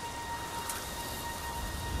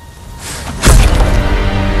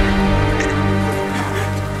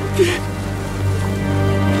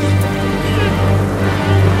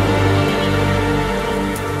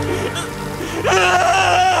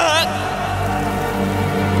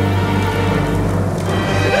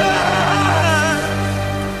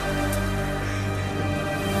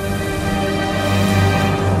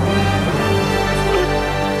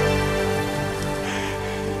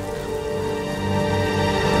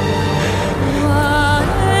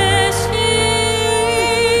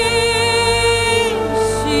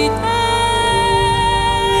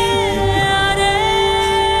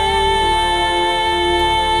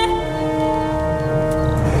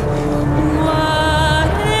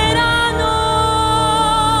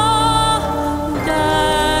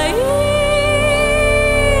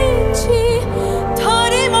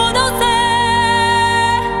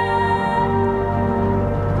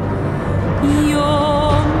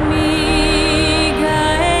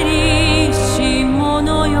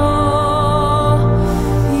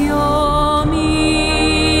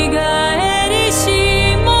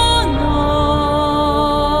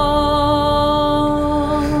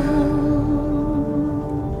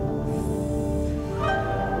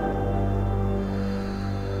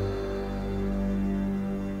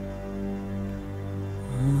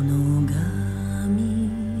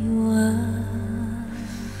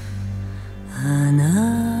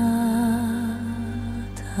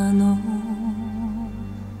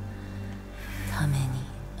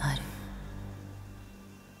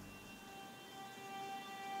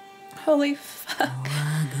 Holy fuck.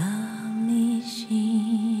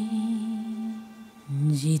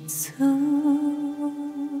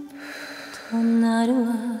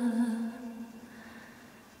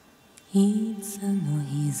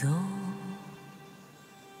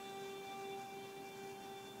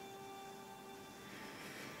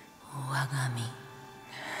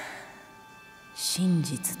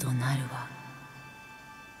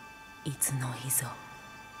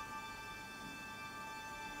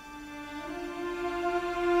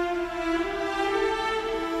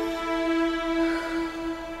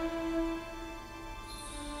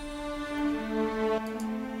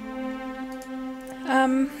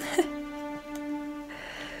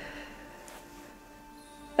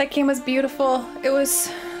 That game was beautiful. It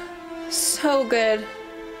was so good.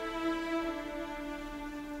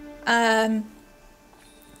 I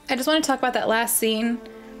just want to talk about that last scene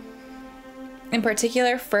in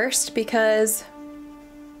particular first, because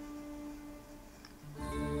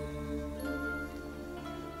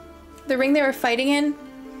the ring they were fighting in,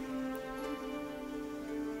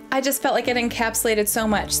 I just felt like it encapsulated so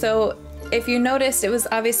much. So if you noticed, it was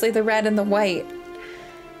obviously the red and the white,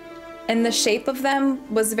 and the shape of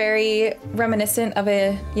them was very reminiscent of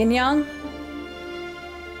a yin-yang.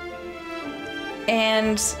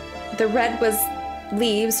 And the red was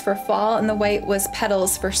leaves for fall and the white was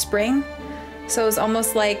petals for spring. So it was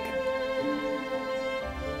almost like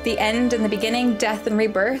the end and the beginning, death and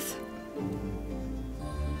rebirth.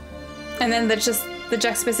 And then the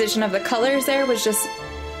juxtaposition of the colors there was just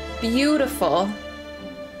beautiful.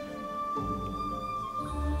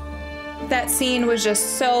 That scene was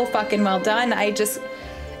just so fucking well done.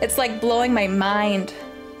 It's like blowing my mind.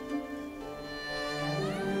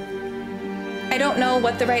 I don't know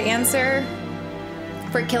what the right answer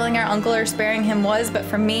for killing our uncle or sparing him was, but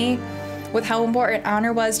for me, with how important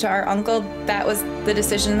honor was to our uncle, that was the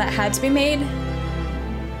decision that had to be made.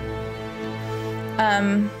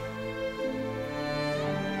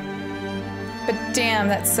 But damn,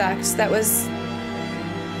 that sucked. That was...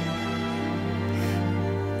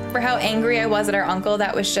 For how angry I was at our uncle,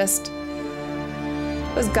 that was just...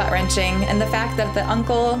 It was gut-wrenching. And the fact that the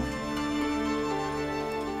uncle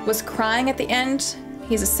was crying at the end.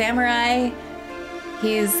 He's a samurai.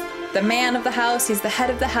 He's the man of the house. He's the head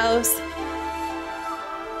of the house.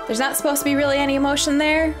 There's not supposed to be really any emotion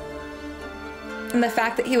there. And the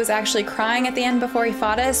fact that he was actually crying at the end before he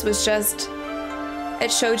fought us was just...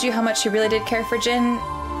 It showed you how much he really did care for Jin.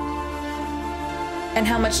 And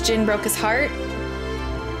how much Jin broke his heart.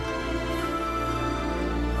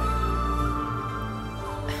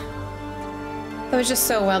 That was just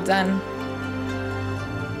so well done.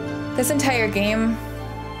 This entire game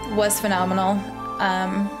was phenomenal.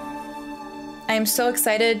 I am so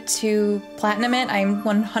excited to platinum it. I'm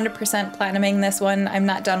 100% platinuming this one. I'm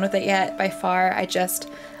not done with it yet by far.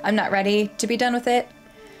 I'm not ready to be done with it.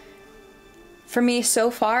 For me, so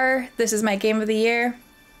far, this is my game of the year.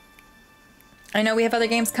 I know we have other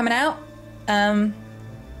games coming out.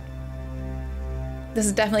 This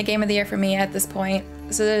is definitely game of the year for me at this point.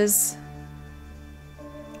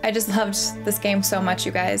 I just loved this game so much,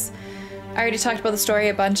 you guys. I already talked about the story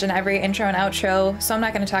a bunch in every intro and outro, so I'm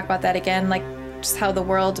not going to talk about that again, like just how the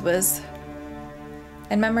world was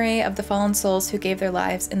in memory of the fallen souls who gave their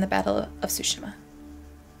lives in the Battle of Tsushima.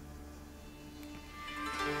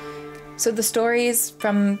 So the stories,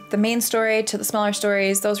 from the main story to the smaller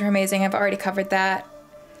stories, those were amazing. I've already covered that.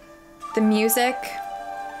 The music,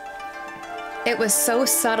 it was so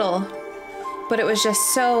subtle, but it was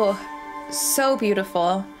just so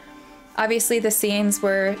beautiful. Obviously the scenes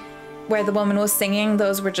where the woman was singing,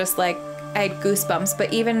 those were just like, I had goosebumps,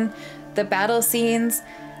 but even the battle scenes,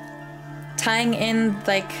 tying in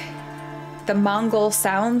like the Mongol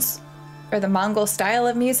sounds or the Mongol style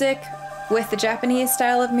of music with the Japanese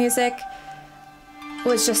style of music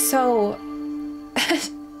was just so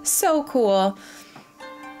so cool.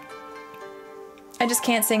 I just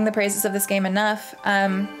can't sing the praises of this game enough.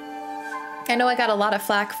 I know I got a lot of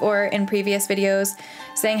flack for in previous videos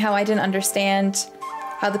saying how I didn't understand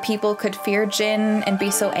how the people could fear Jin and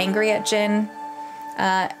be so angry at Jin.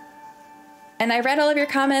 And I read all of your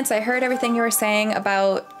comments. I heard everything you were saying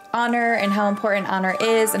about honor and how important honor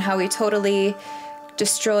is and how he totally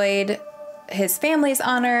destroyed his family's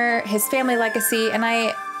honor, his family legacy, and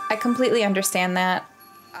I completely understand that.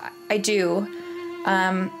 I do.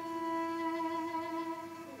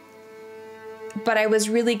 But I was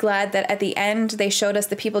really glad that at the end they showed us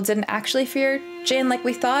the people didn't actually fear Jin like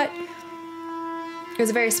we thought. It was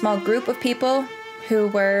a very small group of people who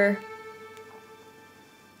were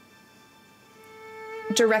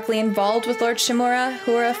directly involved with Lord Shimura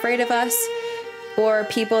who were afraid of us, or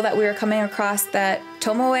people that we were coming across that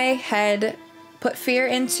Tomoe had put fear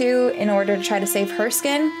into in order to try to save her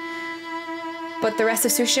skin. But the rest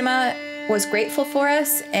of Tsushima was grateful for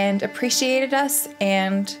us and appreciated us,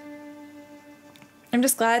 and I'm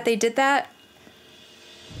just glad they did that.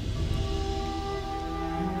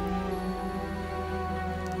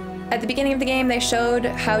 At the beginning of the game, they showed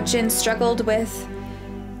how Jin struggled with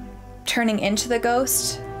turning into the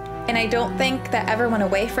ghost, and I don't think that ever went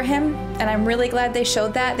away for him, and I'm really glad they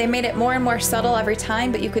showed that. They made it more and more subtle every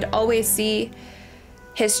time, but you could always see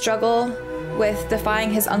his struggle with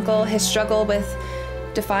defying his uncle, his struggle with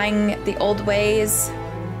defying the old ways,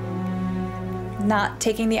 not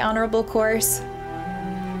taking the honorable course.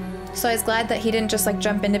 So I was glad that he didn't just like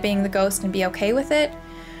jump into being the ghost and be okay with it.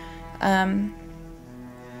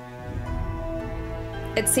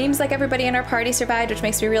 It seems like everybody in our party survived, which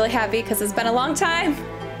makes me really happy because it's been a long time.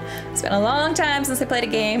 It's been a long time since I played a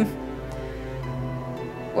game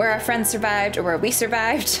where our friends survived or where we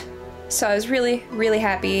survived. So I was really, really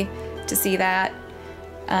happy to see that.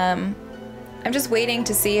 I'm just waiting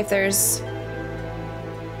to see if there's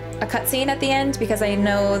a cutscene at the end, because I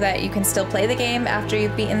know that you can still play the game after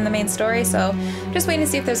you've beaten the main story, so just waiting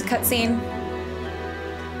to see if there's a cutscene.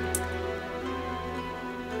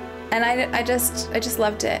 And I just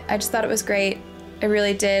loved it. I just thought it was great. I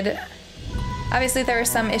really did. Obviously there were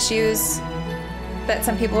some issues that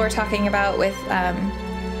some people were talking about with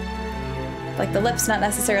like the lips not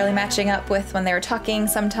necessarily matching up with when they were talking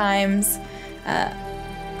sometimes.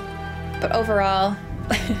 But overall,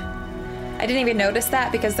 I didn't even notice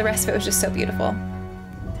that because the rest of it was just so beautiful.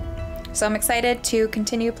 So I'm excited to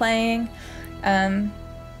continue playing.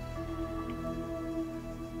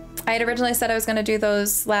 I had originally said I was going to do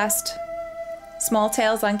those last small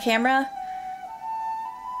tales on camera.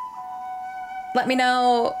 Let me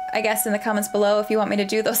know, I guess, in the comments below if you want me to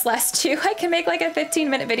do those last two. I can make like a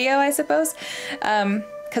 15-minute video, I suppose.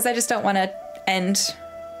 Because I just don't want to end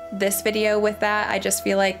this video with that. I just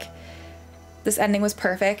feel like this ending was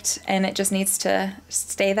perfect and it just needs to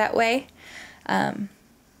stay that way. Oh,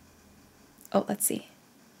 let's see.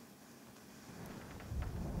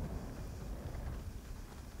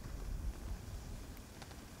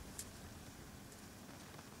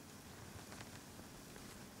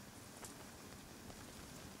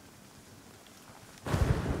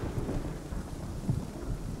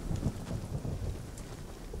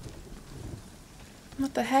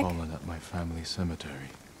 What the heck? Fallen at my family cemetery.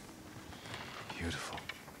 Beautiful.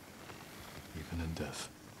 Even in death.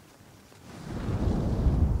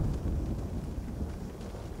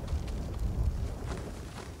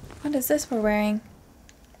 What is this we're wearing?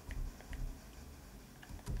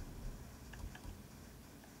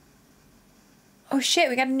 Oh shit,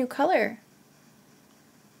 we got a new color.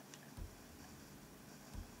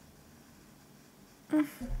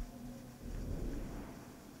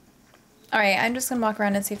 Alright, I'm just gonna walk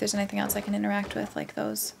around and see if there's anything else I can interact with, like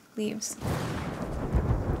those leaves.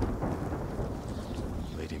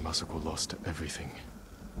 Lady Masako lost everything.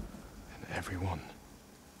 And everyone.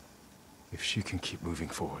 If she can keep moving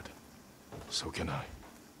forward, so can I.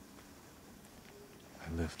 I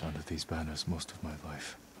lived under these banners most of my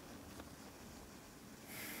life.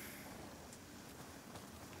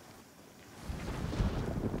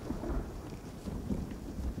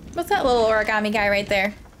 What's that little origami guy right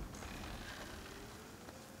there?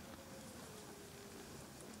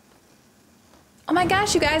 Oh my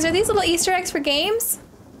gosh, you guys, are these little Easter eggs for games?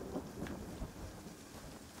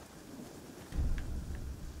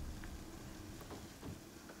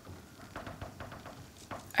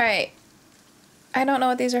 Alright. I don't know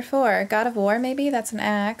what these are for. God of War, maybe? That's an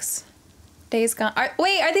axe. Days Gone.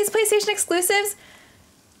 Wait, are these PlayStation exclusives?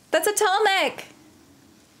 That's a tall neck!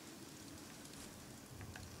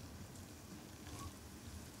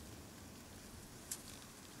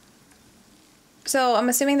 So I'm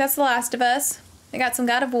assuming that's The Last of Us. We got some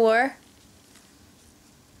God of War.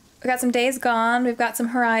 We got some Days Gone. We've got some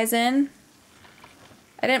Horizon.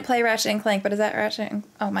 I didn't play Ratchet and Clank, but is that Ratchet and...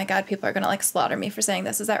 Oh my god, people are gonna like slaughter me for saying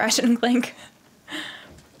this. Is that Ratchet and Clank?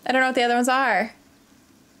 I don't know what the other ones are.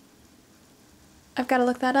 I've got to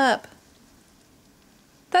look that up.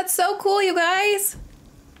 That's so cool, you guys!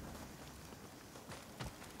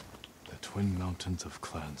 The twin mountains of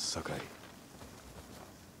Clan Sakai.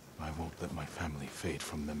 I won't let my family fade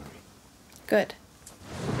from memory. Good.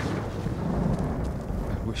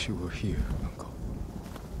 I wish you were here, Uncle.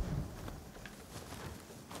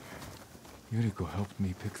 Yuriko helped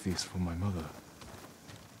me pick these for my mother.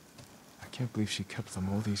 I can't believe she kept them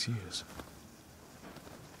all these years.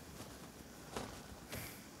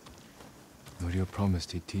 Norio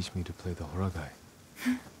promised he'd teach me to play the Horagai,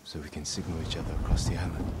 so we can signal each other across the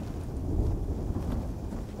island.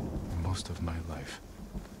 Most of my life,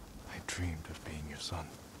 I dreamed of being your son.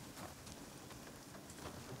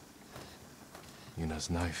 Yuna's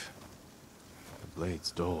knife. The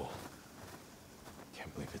blade's dull.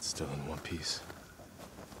 Can't believe it's still in one piece.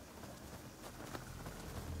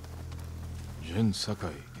 Jin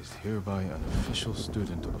Sakai is hereby an official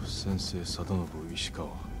student of Sensei Sadanobu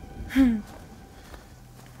Ishikawa.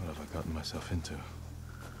 What have I gotten myself into?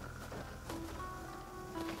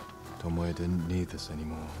 Tomoe didn't need this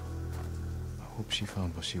anymore. I hope she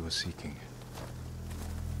found what she was seeking.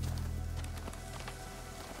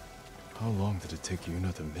 How long did it take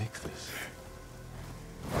Yuna to make this?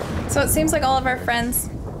 So it seems like all of our friends...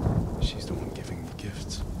 She's the one giving me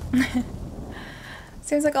gifts.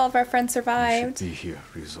 Seems like all of our friends survived. Should be here,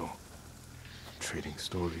 Ryuzo. Trading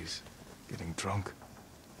stories, getting drunk.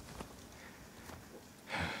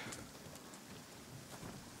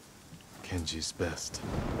 Kenji's best.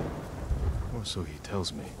 Or so he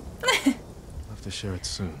tells me. I'll have to share it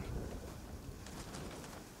soon.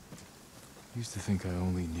 Used to think I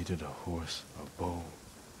only needed a horse, a bow,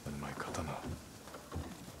 and my katana.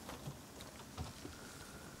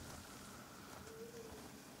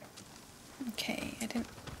 Okay, I didn't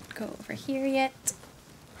go over here yet.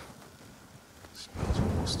 Smells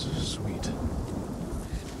almost sweet.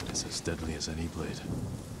 It's as deadly as any blade.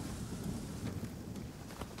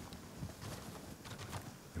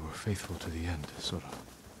 You were faithful to the end, Sora.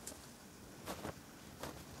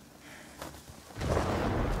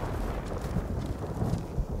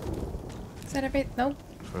 Is that every... Nope.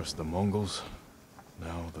 First the Mongols,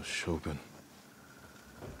 now the Shogun.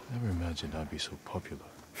 Never imagined I'd be so popular.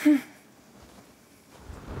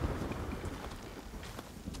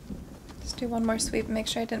 Just do one more sweep and make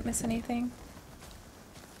sure I didn't miss anything.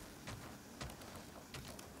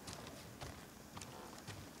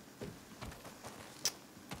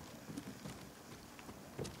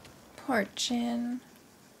 Poor Jin.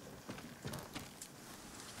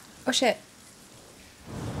 Oh shit.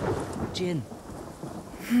 Jin.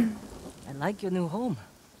 I like your new home.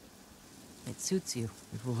 It suits you.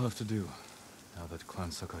 It will have to do, now that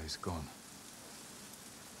Clan Sakai is gone.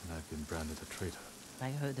 And I've been branded a traitor. I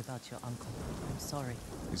heard about your uncle. I'm sorry.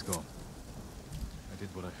 He's gone. I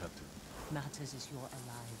did what I had to. Matters is you're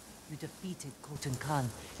alive. You defeated Khotun Khan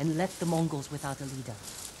and left the Mongols without a leader.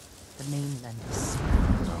 The mainland is...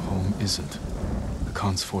 Our home isn't. The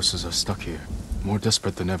Khan's forces are stuck here, more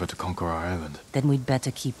desperate than ever to conquer our island. Then we'd better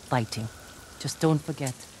keep fighting. Just don't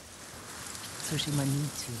forget. Tsushima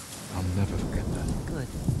needs you. I'll never forget that. Good.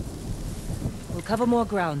 We'll cover more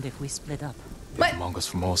ground if we split up. What? Mongols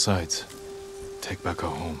from all sides. Take back our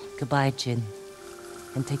home. Goodbye, Jin.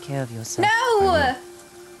 and take care of yourself. No!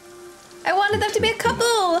 I wanted them to be a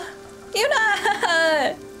couple!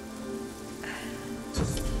 Yuna!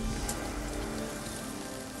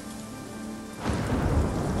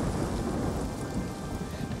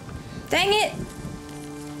 Dang it!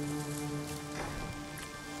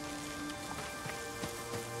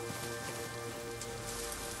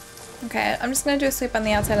 Okay, I'm just gonna do a sweep on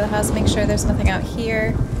the outside of the house, make sure there's nothing out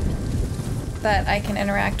here that I can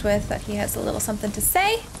interact with, that he has a little something to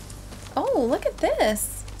say. Oh, look at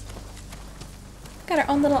this. Got our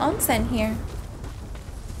own little onsen here.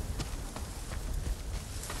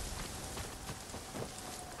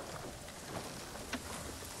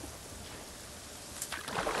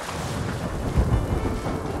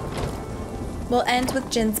 We'll end with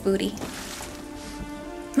Jin's booty.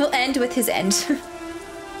 We'll end with his end.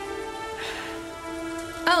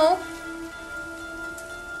 Oh.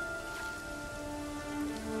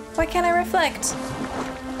 Why can't I reflect?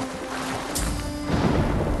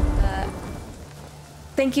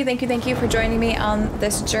 Thank you for joining me on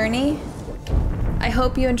this journey. I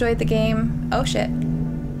hope you enjoyed the game. Oh shit.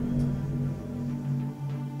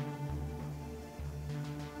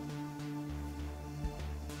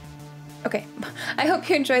 Okay, I hope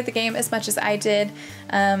you enjoyed the game as much as I did.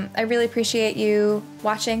 I really appreciate you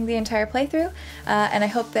watching the entire playthrough, and I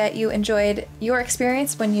hope that you enjoyed your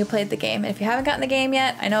experience when you played the game. And if you haven't gotten the game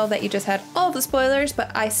yet, I know that you just had all the spoilers,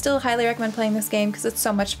 but I still highly recommend playing this game because it's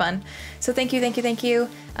so much fun. So thank you.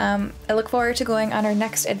 I look forward to going on our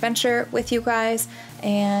next adventure with you guys,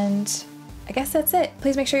 and I guess that's it.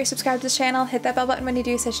 Please make sure you subscribe to this channel, hit that bell button when you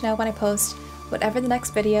do so you know when I post whatever the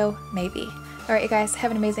next video may be. Alright you guys,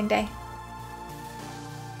 have an amazing day.